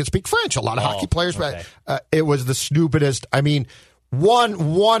 man, I could speak French. A lot of hockey players. Okay. It was the stupidest. I mean,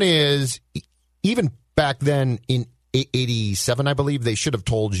 one is, even back then in 87, I believe, they should have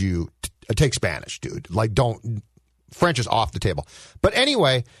told you, take Spanish, dude. Like, French is off the table. But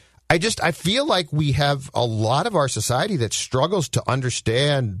anyway, I feel like we have a lot of our society that struggles to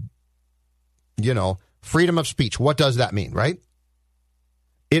understand, freedom of speech. What does that mean, right?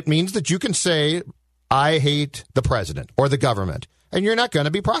 It means that you can say, I hate the president or the government, and you're not going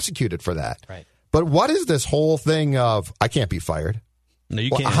to be prosecuted for that. Right. But what is this whole thing of, I can't be fired? No, you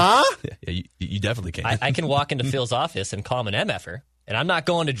can't. Huh? Yeah, you definitely can. I can walk into Phil's office and call him an MFer, and I'm not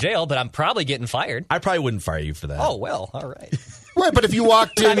going to jail, but I'm probably getting fired. I probably wouldn't fire you for that. Oh, well, all right. Right, but if you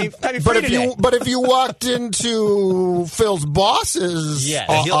walked in, but if you walked into Phil's boss's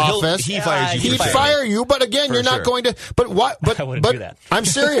office, he fires you. He'd fire you. But again, you're not going to. But what? But I wouldn't do that. I'm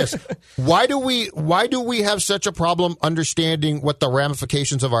serious. Why do we have such a problem understanding what the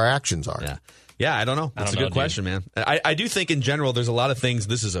ramifications of our actions are? Yeah, I don't know. That's a good question, man. I do think in general there's a lot of things.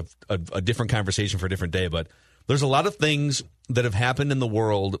 This is a different conversation for a different day, but there's a lot of things that have happened in the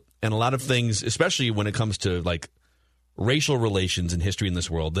world, and a lot of things, especially when it comes to like racial relations and history in this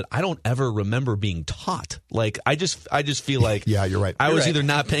world, that I don't ever remember being taught. Like I just feel like yeah, you're right. I was either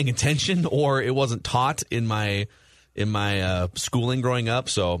not paying attention or it wasn't taught in my schooling growing up.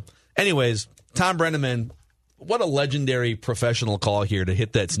 So, anyways, Tom Brenneman, what a legendary professional call here to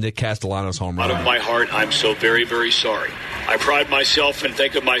hit that Nick Castellanos home run. Out of my heart, I'm so very, very sorry. I pride myself and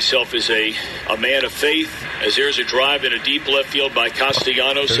think of myself as a man of faith. As there's a drive in a deep left field by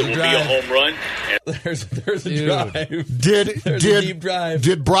Castellanos, it will be a home run. There's a drive. Did a deep drive.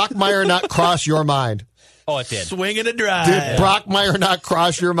 Did Brockmeyer not cross your mind? Oh, it did. Swinging a drive. Did Brockmeyer not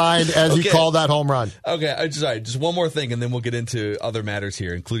cross your mind as he called that home run? Okay, sorry, just one more thing, and then we'll get into other matters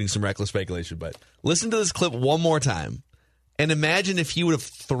here, including some reckless speculation. But listen to this clip one more time, and imagine if he would have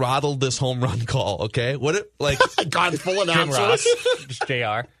throttled this home run call. Okay, what it like? God, full Jim announcer. Ross, just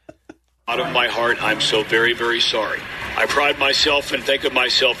JR. Out of my heart, I'm so very, very sorry. I pride myself and think of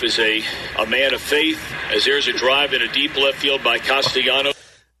myself as a man of faith. As there's a drive in a deep left field by Castellanos.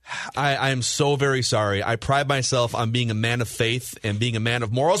 I am so very sorry. I pride myself on being a man of faith and being a man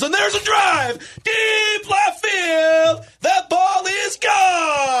of morals. And there's a drive! Deep left field! That ball is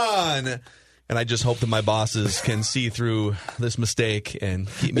gone! And I just hope that my bosses can see through this mistake and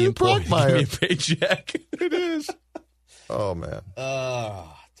keep me employed. Give me a paycheck. It is. Oh, man.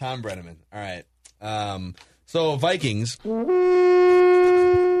 Tom Brenneman. All right. So, Vikings.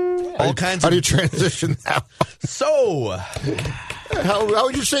 All kinds How of... do you transition that? So... How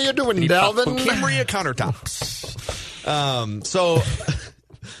would you say you're doing, Dalvin? Cambria countertops. So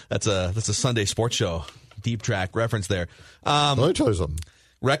that's a Sunday sports show. Deep track reference there. Let me tell you something.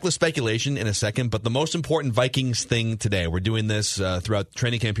 Reckless speculation in a second, but the most important Vikings thing today, we're doing this throughout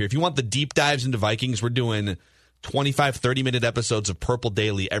training camp here. If you want the deep dives into Vikings, we're doing 25, 30-minute episodes of Purple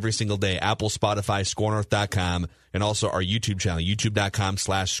Daily every single day. Apple, Spotify, ScoreNorth.com, and also our YouTube channel,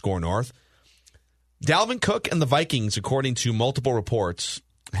 youtube.com/ScoreNorth. Dalvin Cook and the Vikings, according to multiple reports,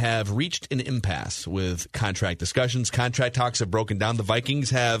 have reached an impasse with contract discussions. Contract talks have broken down. The Vikings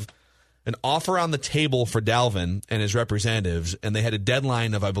have an offer on the table for Dalvin and his representatives, and they had a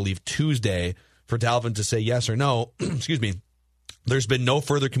deadline of, I believe, Tuesday for Dalvin to say yes or no. Excuse me. There's been no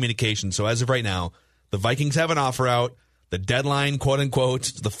further communication. So as of right now, the Vikings have an offer out. The deadline, quote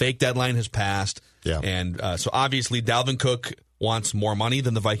unquote, the fake deadline has passed. Yeah. And so obviously Dalvin Cook wants more money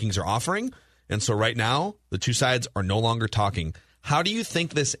than the Vikings are offering. And so right now, the two sides are no longer talking. How do you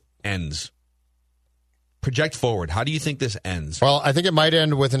think this ends? Project forward. How do you think this ends? Well, I think it might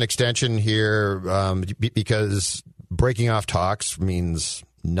end with an extension here because breaking off talks means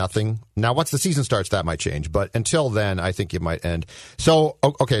nothing. Now, once the season starts, that might change. But until then, I think it might end. So,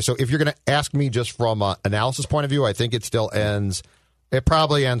 okay, so if you're going to ask me just from an analysis point of view, I think it still ends. It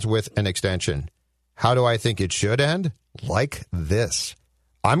probably ends with an extension. How do I think it should end? Like this.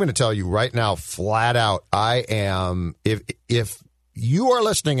 I'm going to tell you right now, flat out, I am, if you are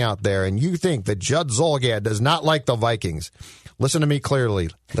listening out there and you think that Judd Zulgad does not like the Vikings, listen to me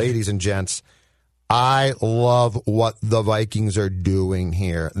clearly, ladies and gents. I love what the Vikings are doing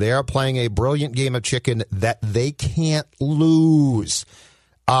here. They are playing a brilliant game of chicken that they can't lose.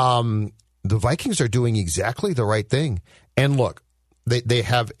 The Vikings are doing exactly the right thing. And look, they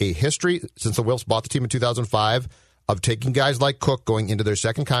have a history since the Wilfs bought the team in 2005 of taking guys like Cook going into their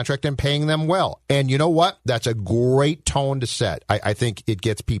second contract and paying them well. And you know what? That's a great tone to set. I think it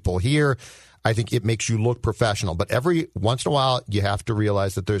gets people here. I think it makes you look professional. But every once in a while, you have to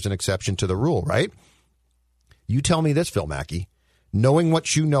realize that there's an exception to the rule, right? You tell me this, Phil Mackey. Knowing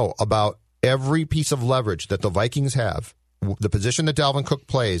what you know about every piece of leverage that the Vikings have, the position that Dalvin Cook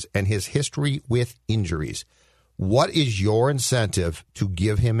plays, and his history with injuries, what is your incentive to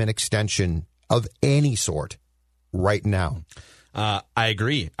give him an extension of any sort right now? I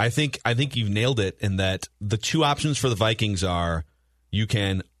agree. I think you've nailed it in that the two options for the Vikings are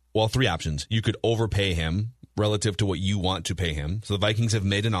three options. You could overpay him relative to what you want to pay him. So the Vikings have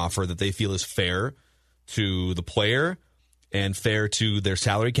made an offer that they feel is fair to the player and fair to their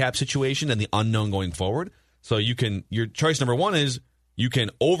salary cap situation and the unknown going forward. So your choice number one is you can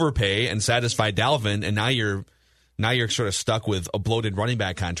overpay and satisfy Dalvin, and now you're sort of stuck with a bloated running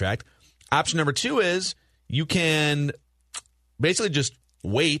back contract. Option number two is you can basically just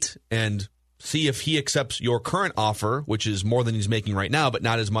wait and see if he accepts your current offer, which is more than he's making right now, but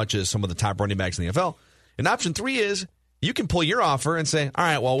not as much as some of the top running backs in the NFL. And option three is you can pull your offer and say, all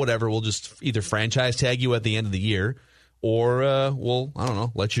right, well, whatever, we'll just either franchise tag you at the end of the year or we'll, I don't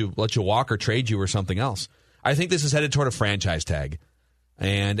know, let you walk or trade you or something else. I think this is headed toward a franchise tag.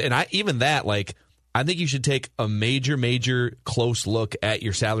 And I think you should take a major close look at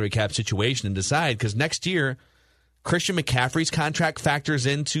your salary cap situation and decide, because next year, Christian McCaffrey's contract factors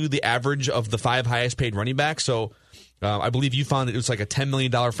into the average of the 5 highest paid running backs. So I believe you found it was like a $10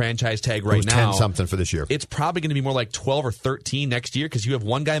 million franchise tag right now. 10 something for this year. It's probably going to be more like 12 or 13 next year because you have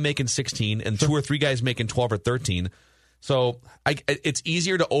one guy making 16 and 2 or 3 guys making 12 or 13. So it's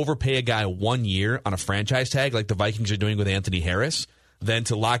easier to overpay a guy 1 year on a franchise tag like the Vikings are doing with Anthony Harris than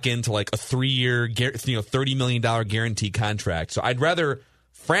to lock into like a 3-year, $30 million guaranteed contract. So I'd rather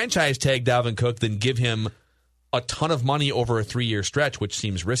franchise tag Dalvin Cook than give him a ton of money over a 3-year stretch, which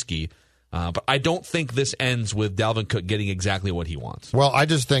seems risky. But I don't think this ends with Dalvin Cook getting exactly what he wants. Well, I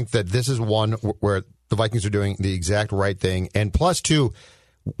just think that this is one where the Vikings are doing the exact right thing. And plus, too,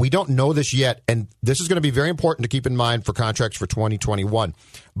 we don't know this yet, and this is going to be very important to keep in mind for contracts for 2021.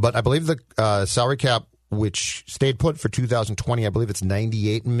 But I believe the salary cap, which stayed put for 2020, I believe it's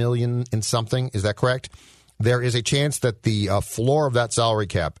 $98 million and something. Is that correct? There is a chance that the floor of that salary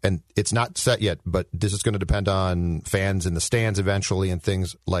cap, and it's not set yet, but this is going to depend on fans in the stands eventually and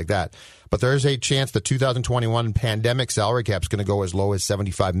things like that. But there is a chance the 2021 pandemic salary cap is going to go as low as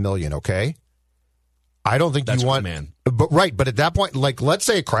 $75 million, okay? I don't think That's you want... man. But at that point, like, let's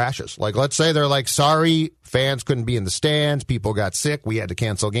say it crashes. Like, let's say they're like, sorry, fans couldn't be in the stands, people got sick, we had to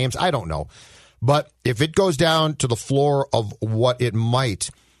cancel games. I don't know. But if it goes down to the floor of what it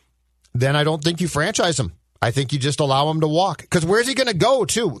might, then I don't think you franchise him. I think you just allow him to walk. Because where's he going to go,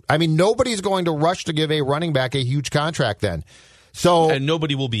 too? I mean, nobody's going to rush to give a running back a huge contract then. And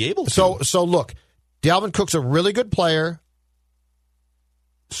nobody will be able to. So look, Dalvin Cook's a really good player.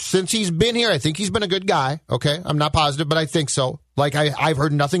 Since he's been here, I think he's been a good guy. Okay, I'm not positive, but I think so. Like, I've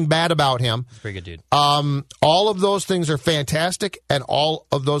heard nothing bad about him. He's a pretty good dude. All of those things are fantastic, and all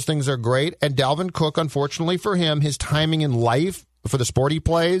of those things are great. And Dalvin Cook, unfortunately for him, his timing in life for the sport he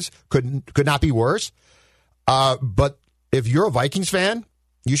plays could not be worse. But if you're a Vikings fan,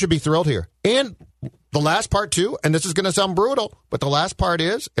 you should be thrilled here. And the last part, too, and this is going to sound brutal, but the last part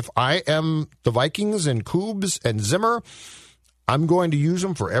is, if I am the Vikings and Koobs and Zimmer, I'm going to use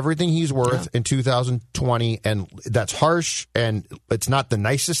him for everything he's worth in 2020. And that's harsh, and it's not the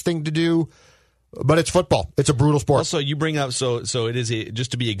nicest thing to do, but it's football. It's a brutal sport. Also, you bring up, so it is,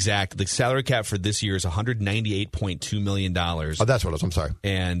 just to be exact, the salary cap for this year is $198.2 million. Oh, that's what it was. I'm sorry.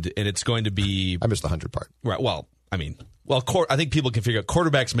 And it's going to be... I missed the 100 part. Right. Well, I mean, I think people can figure out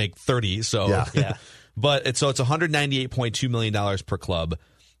quarterbacks make 30, so... Yeah. But it's $198.2 million per club.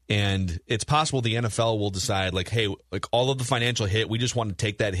 And it's possible the NFL will decide, like, hey, like all of the financial hit, we just want to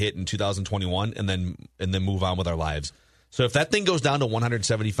take that hit in 2021 and then move on with our lives. So if that thing goes down to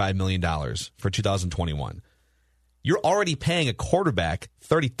 $175 million for 2021, you're already paying a quarterback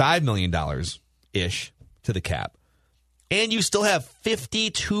 $35 million-ish to the cap. And you still have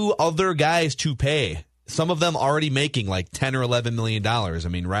 52 other guys to pay. Some of them already making like $10 or $11 million. I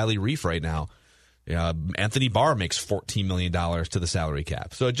mean, Riley Reif right now. Anthony Barr makes $14 million to the salary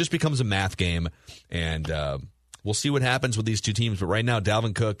cap. So it just becomes a math game, and we'll see what happens with these two teams. But right now,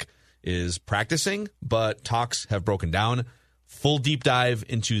 Dalvin Cook is practicing, but talks have broken down. Full deep dive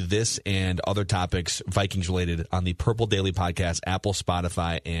into this and other topics, Vikings-related, on the Purple Daily Podcast, Apple,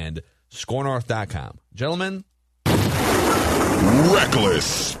 Spotify, and ScoreNorth.com. Gentlemen. Reckless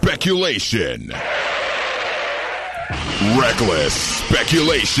speculation. Reckless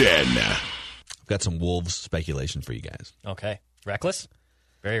speculation. Got some Wolves speculation for you guys. Okay. Reckless?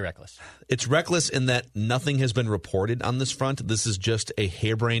 Very reckless. It's reckless in that nothing has been reported on this front. This is just a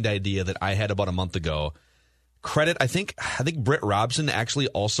harebrained idea that I had about a month ago. Credit, I think Britt Robson actually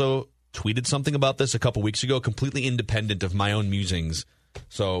also tweeted something about this a couple weeks ago, completely independent of my own musings.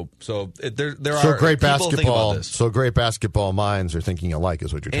 So there are great people think about this. So great basketball minds are thinking alike,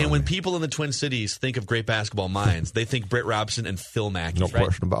 is what you're telling me. And when people in the Twin Cities think of great basketball minds, they think Britt Robson and Phil Mackey. No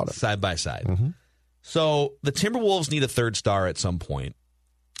question about it. Side by side. Mm-hmm. So the Timberwolves need a third star at some point.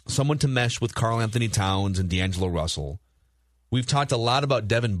 Someone to mesh with Karl Anthony Towns and D'Angelo Russell. We've talked a lot about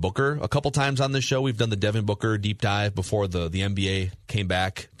Devin Booker a couple times on this show. We've done the Devin Booker deep dive before the NBA came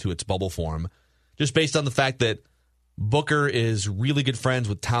back to its bubble form. Just based on the fact that Booker is really good friends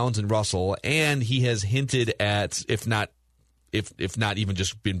with Towns and Russell, and he has hinted at, if not even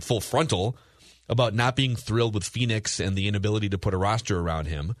just been full frontal, about not being thrilled with Phoenix and the inability to put a roster around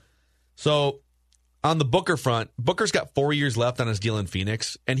him. So on the Booker front, Booker's got 4 years left on his deal in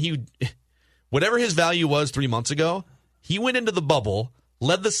Phoenix, and whatever his value was 3 months ago, he went into the bubble,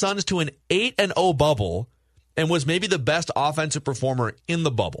 led the Suns to an 8-0 bubble, and was maybe the best offensive performer in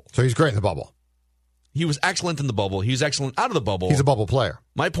the bubble. So he's great in the bubble. He was excellent in the bubble. He was excellent out of the bubble. He's a bubble player.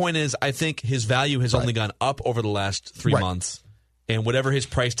 My point is, I think his value has only gone up over the last 3 months, and whatever his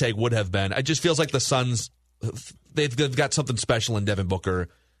price tag would have been, it just feels like the Suns, they've got something special in Devin Booker.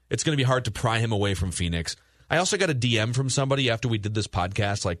 It's going to be hard to pry him away from Phoenix. I also got a DM from somebody after we did this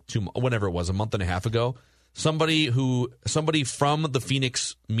podcast, like whenever it was, a month and a half ago. Somebody from the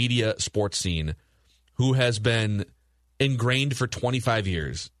Phoenix media sports scene who has been ingrained for 25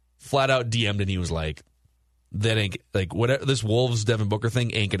 years, flat out DM'd, and he was like, that ain't like whatever this Wolves Devin Booker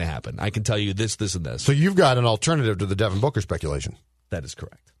thing ain't gonna happen. I can tell you this, and this. So you've got an alternative to the Devin Booker speculation. That is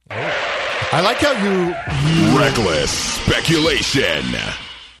correct. I like how you Reckless speculation.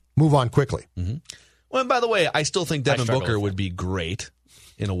 move on quickly. Mm-hmm. Well, and by the way, I still think Devin struggle Booker with would be great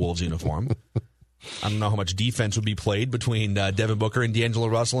in a Wolves uniform. I don't know how much defense would be played between Devin Booker and D'Angelo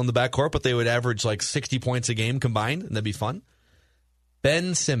Russell in the backcourt, but they would average like 60 points a game combined, and that'd be fun.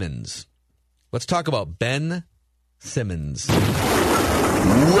 Ben Simmons. Let's talk about Ben Simmons.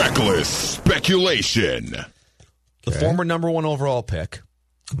 Reckless speculation. The former number 1 overall pick,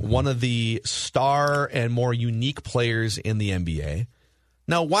 one of the star and more unique players in the NBA.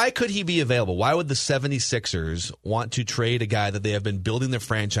 Now, why could he be available? Why would the 76ers want to trade a guy that they have been building their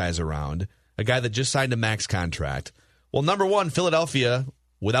franchise around, a guy that just signed a max contract? Well, number 1, Philadelphia,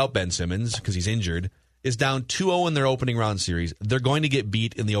 without Ben Simmons, because he's injured, is down 2-0 in their opening round series. They're going to get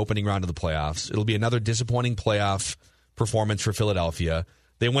beat in the opening round of the playoffs. It'll be another disappointing playoff performance for Philadelphia.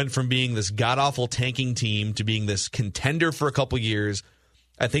 They went from being this god-awful tanking team to being this contender for a couple years.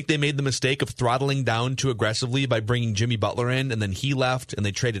 I think they made the mistake of throttling down too aggressively by bringing Jimmy Butler in, and then he left, and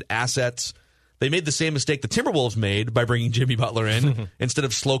they traded assets. They made the same mistake the Timberwolves made by bringing Jimmy Butler in instead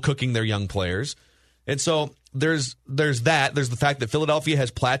of slow-cooking their young players. And so there's that. There's the fact that Philadelphia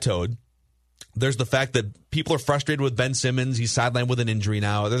has plateaued. There's the fact that people are frustrated with Ben Simmons. He's sidelined with an injury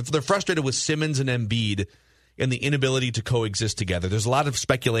now. They're frustrated with Simmons and Embiid and the inability to coexist together. There's a lot of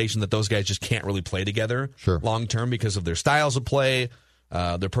speculation that those guys just can't really play together long term because of their styles of play,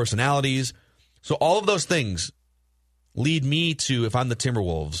 their personalities. So all of those things lead me to, if I'm the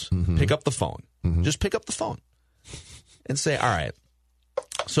Timberwolves, pick up the phone. Just pick up the phone and say, all right,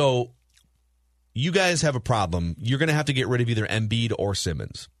 so you guys have a problem. You're going to have to get rid of either Embiid or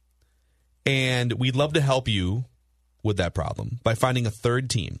Simmons. And we'd love to help you with that problem by finding a third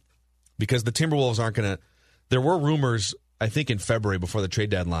team, because the Timberwolves aren't going to. There were rumors, I think in February before the trade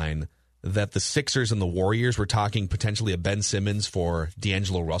deadline, that the Sixers and the Warriors were talking potentially a Ben Simmons for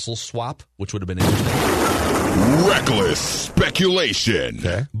D'Angelo Russell swap, which would have been interesting. Reckless speculation.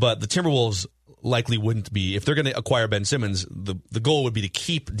 Okay. But the Timberwolves likely wouldn't be. If they're going to acquire Ben Simmons, the goal would be to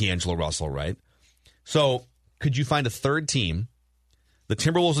keep D'Angelo Russell, right? So could you find a third team? The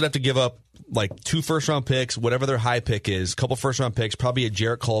Timberwolves would have to give up like 2 first-round picks, whatever their high pick is, a couple first-round picks, probably a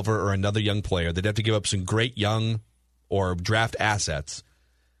Jarrett Culver or another young player. They'd have to give up some great young or draft assets.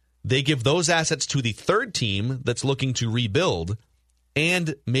 They give those assets to the third team that's looking to rebuild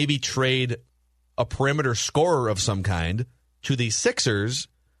and maybe trade a perimeter scorer of some kind to the Sixers,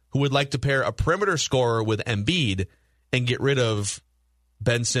 who would like to pair a perimeter scorer with Embiid and get rid of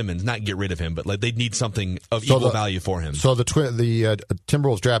Ben Simmons. Not get rid of him, but like they'd need something of equal value for him. So the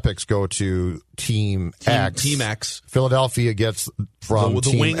Timberwolves draft picks go to Team X. Team X. Philadelphia gets from the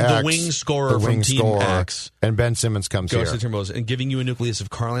Team wing, X. the wing scorer from Team X. And Ben Simmons goes to the Timberwolves and giving you a nucleus of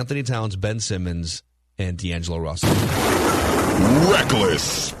Karl Anthony Towns, Ben Simmons, and D'Angelo Russell. Reckless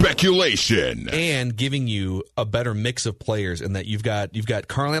speculation. And giving you a better mix of players in that you've got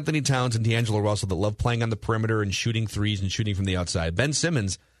Karl Anthony Towns and D'Angelo Russell that love playing on the perimeter and shooting threes and shooting from the outside. Ben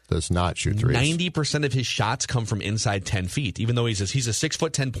Simmons does not shoot threes. 90% of his shots come from inside 10 feet, even though he's a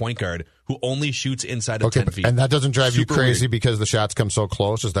 6'10" point guard who only shoots inside of 10 feet. And that doesn't drive Super you crazy weird. Because the shots come so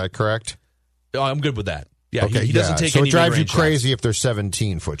close. Is that correct? Oh, I'm good with that. Yeah, okay, he doesn't take so any it drives you mid-range crazy shots. if they're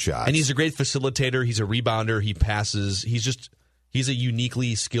 17-foot shots. And he's a great facilitator. He's a rebounder. He passes. He's a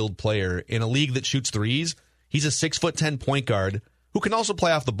uniquely skilled player in a league that shoots threes. He's a 6'10" point guard who can also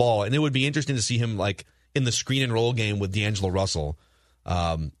play off the ball. And it would be interesting to see him like in the screen and roll game with D'Angelo Russell.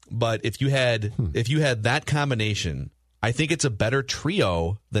 But if you had that combination, I think it's a better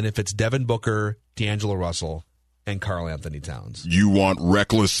trio than if it's Devin Booker, D'Angelo Russell, and Karl Anthony Towns. You want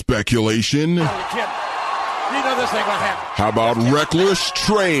reckless speculation? You know this ain't gonna happen. How about reckless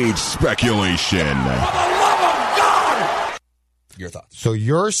trade speculation? Your thoughts? So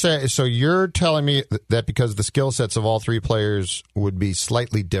you're telling me that because the skill sets of all three players would be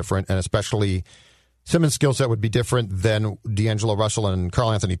slightly different, and especially Simmons' skill set would be different than D'Angelo Russell and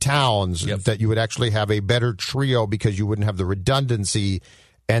Karl Anthony Towns, that you would actually have a better trio because you wouldn't have the redundancy,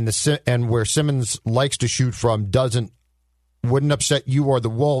 and where Simmons likes to shoot from wouldn't upset you or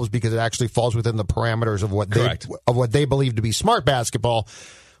the Wolves because it actually falls within the parameters of what they believe to be smart basketball,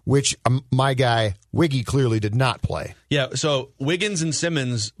 which my guy Wiggy clearly did not play. Yeah, so Wiggins and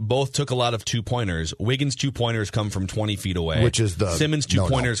Simmons both took a lot of two-pointers. Wiggins' two-pointers come from 20 feet away. Which is the Simmons'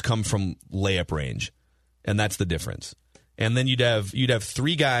 two-pointers come from layup range, and that's the difference. And then you'd have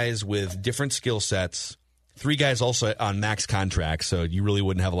 3 guys with different skill sets, 3 guys also on max contracts, so you really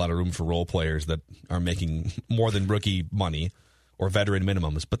wouldn't have a lot of room for role players that are making more than rookie money or veteran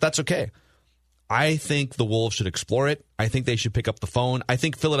minimums, but that's okay. I think the Wolves should explore it. I think they should pick up the phone. I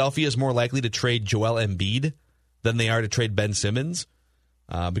think Philadelphia is more likely to trade Joel Embiid than they are to trade Ben Simmons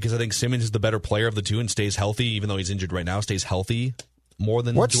because I think Simmons is the better player of the two and stays healthy, even though he's injured right now, stays healthy more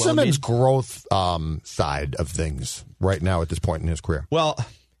than What's Joel Simmons' Embiid. growth side of things right now at this point in his career? Well,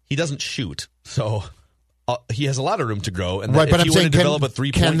 he doesn't shoot, so he has a lot of room to grow. And Right, if but I'm you saying, want to develop a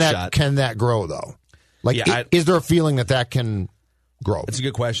three-point shot, can that grow though? Like, Yeah, is there a feeling that can grow? It's a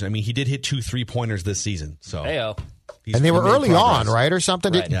good question. I mean, he did hit 2 3-pointers this season, so Heyo. And they were made early progress. on, right, or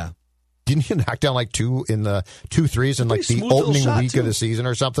something? Right. Yeah. Didn't he knock down like 2 in the 2 threes in like Pretty the smooth little opening shot, week too. of the season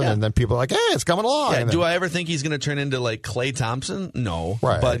or something? Yeah. And then people are like, hey, it's coming along. Yeah, And do then- I ever think he's going to turn into like Klay Thompson? No.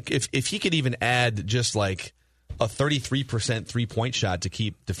 Right. But if he could even add just like a 33% 3-point shot to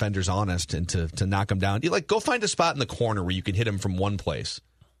keep defenders honest and to knock them down, you like go find a spot in the corner where you can hit him from one place.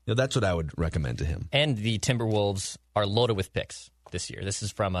 You know, that's what I would recommend to him. And the Timberwolves are loaded with picks this year. This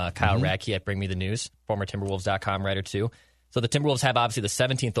is from Kyle Radke at Bring Me the News, former Timberwolves.com writer too. So the Timberwolves have obviously the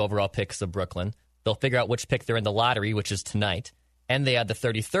 17th overall picks of Brooklyn. They'll figure out which pick they're in the lottery, which is tonight. And they had the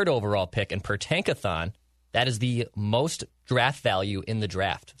 33rd overall pick. And per Tankathon, that is the most draft value in the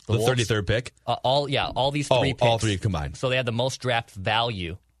draft. The Wolves- 33rd pick? all these three picks. all three combined. So they had the most draft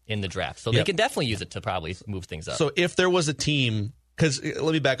value in the draft. So they Yep. can definitely use it to probably move things up. So if there was a team, because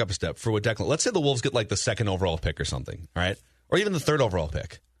let me back up a step for what Declan. Let's say the Wolves get like the 2nd overall pick or something, all right, or even the 3rd overall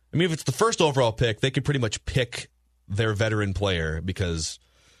pick. I mean, if it's the 1st overall pick, they could pretty much pick their veteran player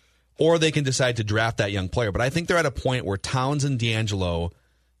or they can decide to draft that young player. But I think they're at a point where Towns and D'Angelo,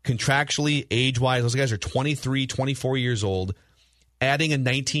 contractually, age-wise, those guys are 23, 24 years old. Adding a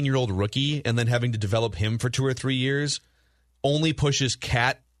 19-year-old rookie and then having to develop him for 2 or 3 years only pushes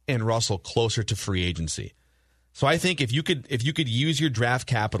Cat and Russell closer to free agency. So I think if you could use your draft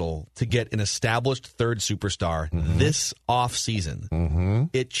capital to get an established 3rd superstar this offseason,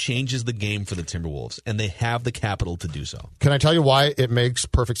 it changes the game for the Timberwolves, and they have the capital to do so. Can I tell you why it makes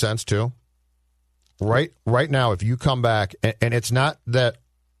perfect sense too? Right now, if you come back, and it's not that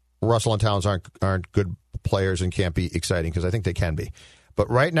Russell and Towns aren't good players and can't be exciting, because I think they can be. But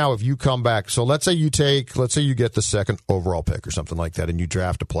right now, if you come back, so let's say you get the 2nd overall pick or something like that, and you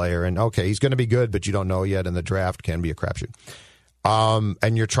draft a player, and okay, he's going to be good, but you don't know yet, and the draft can be a crapshoot.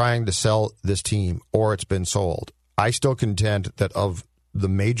 And you're trying to sell this team, or it's been sold. I still contend that of the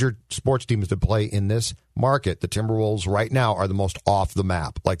major sports teams that play in this market, the Timberwolves right now are the most off the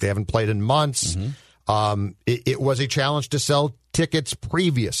map. Like, they haven't played in months. It was a challenge to sell tickets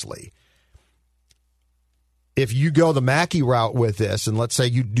previously. If you go the Mackey route with this, and let's say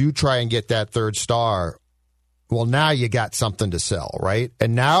you do try and get that 3rd star, well, now you got something to sell, right?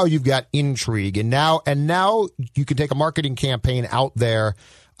 And now you've got intrigue, and now you can take a marketing campaign out there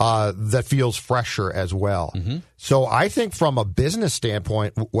that feels fresher as well. So I think from a business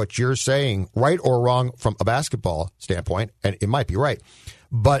standpoint, what you're saying, right or wrong from a basketball standpoint, and it might be right,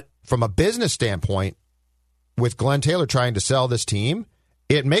 but from a business standpoint, with Glenn Taylor trying to sell this team,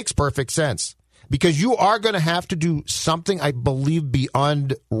 it makes perfect sense. Because you are going to have to do something, I believe,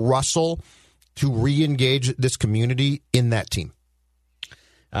 beyond Russell to re-engage this community in that team.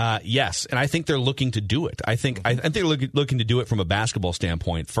 Yes, and I think they're looking to do it. I think they're looking to do it from a basketball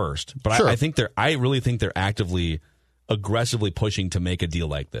standpoint first. But Sure. I really think they're actively, aggressively pushing to make a deal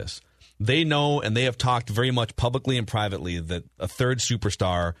like this. They know, and they have talked very much publicly and privately, that a 3rd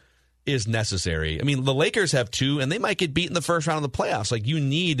superstar is necessary. I mean, the Lakers have 2, and they might get beat in the first round of the playoffs. Like, you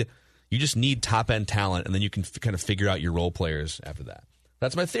just need top-end talent, and then you can kind of figure out your role players after that.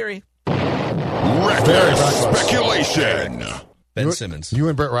 That's my theory. Reckless speculation. Ben Simmons. You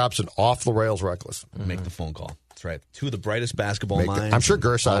and Brett Robson off the rails reckless. Make the phone call. That's right. 2 of the brightest basketball minds. I'm sure in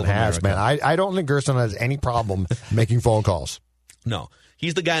all Gerson of has, America. man. I don't think Gerson has any problem making phone calls. No.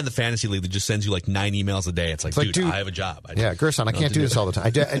 He's the guy in the fantasy league that just sends you like 9 emails a day. It's like, dude, I have a job. Yeah, Gerson, I can't do this all the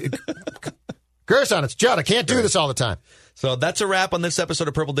time. Gerson, it's Judd. I can't do this all the time. So that's a wrap on this episode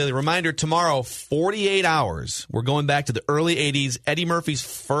of Purple Daily. Reminder, tomorrow, 48 hours, we're going back to the early 80s, Eddie Murphy's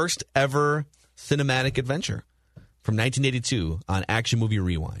first ever cinematic adventure from 1982 on Action Movie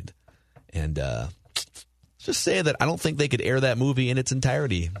Rewind. And let's just say that I don't think they could air that movie in its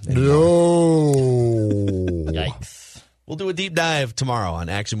entirety anymore. No. Yikes. We'll do a deep dive tomorrow on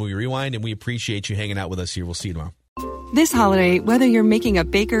Action Movie Rewind, and we appreciate you hanging out with us here. We'll see you tomorrow. This holiday, whether you're making a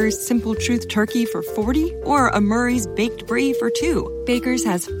Baker's Simple Truth turkey for 40 or a Murray's Baked Brie for 2, Baker's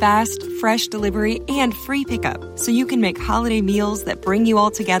has fast, fresh delivery and free pickup, so you can make holiday meals that bring you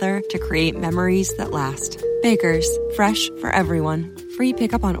all together to create memories that last. Baker's, fresh for everyone. Free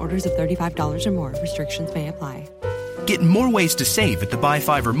pickup on orders of $35 or more. Restrictions may apply. Get more ways to save at the Buy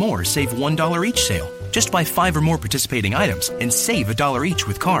 5 or More Save $1 each sale. Just buy 5 or more participating items and save $1 each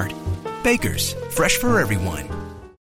with card. Baker's, fresh for everyone.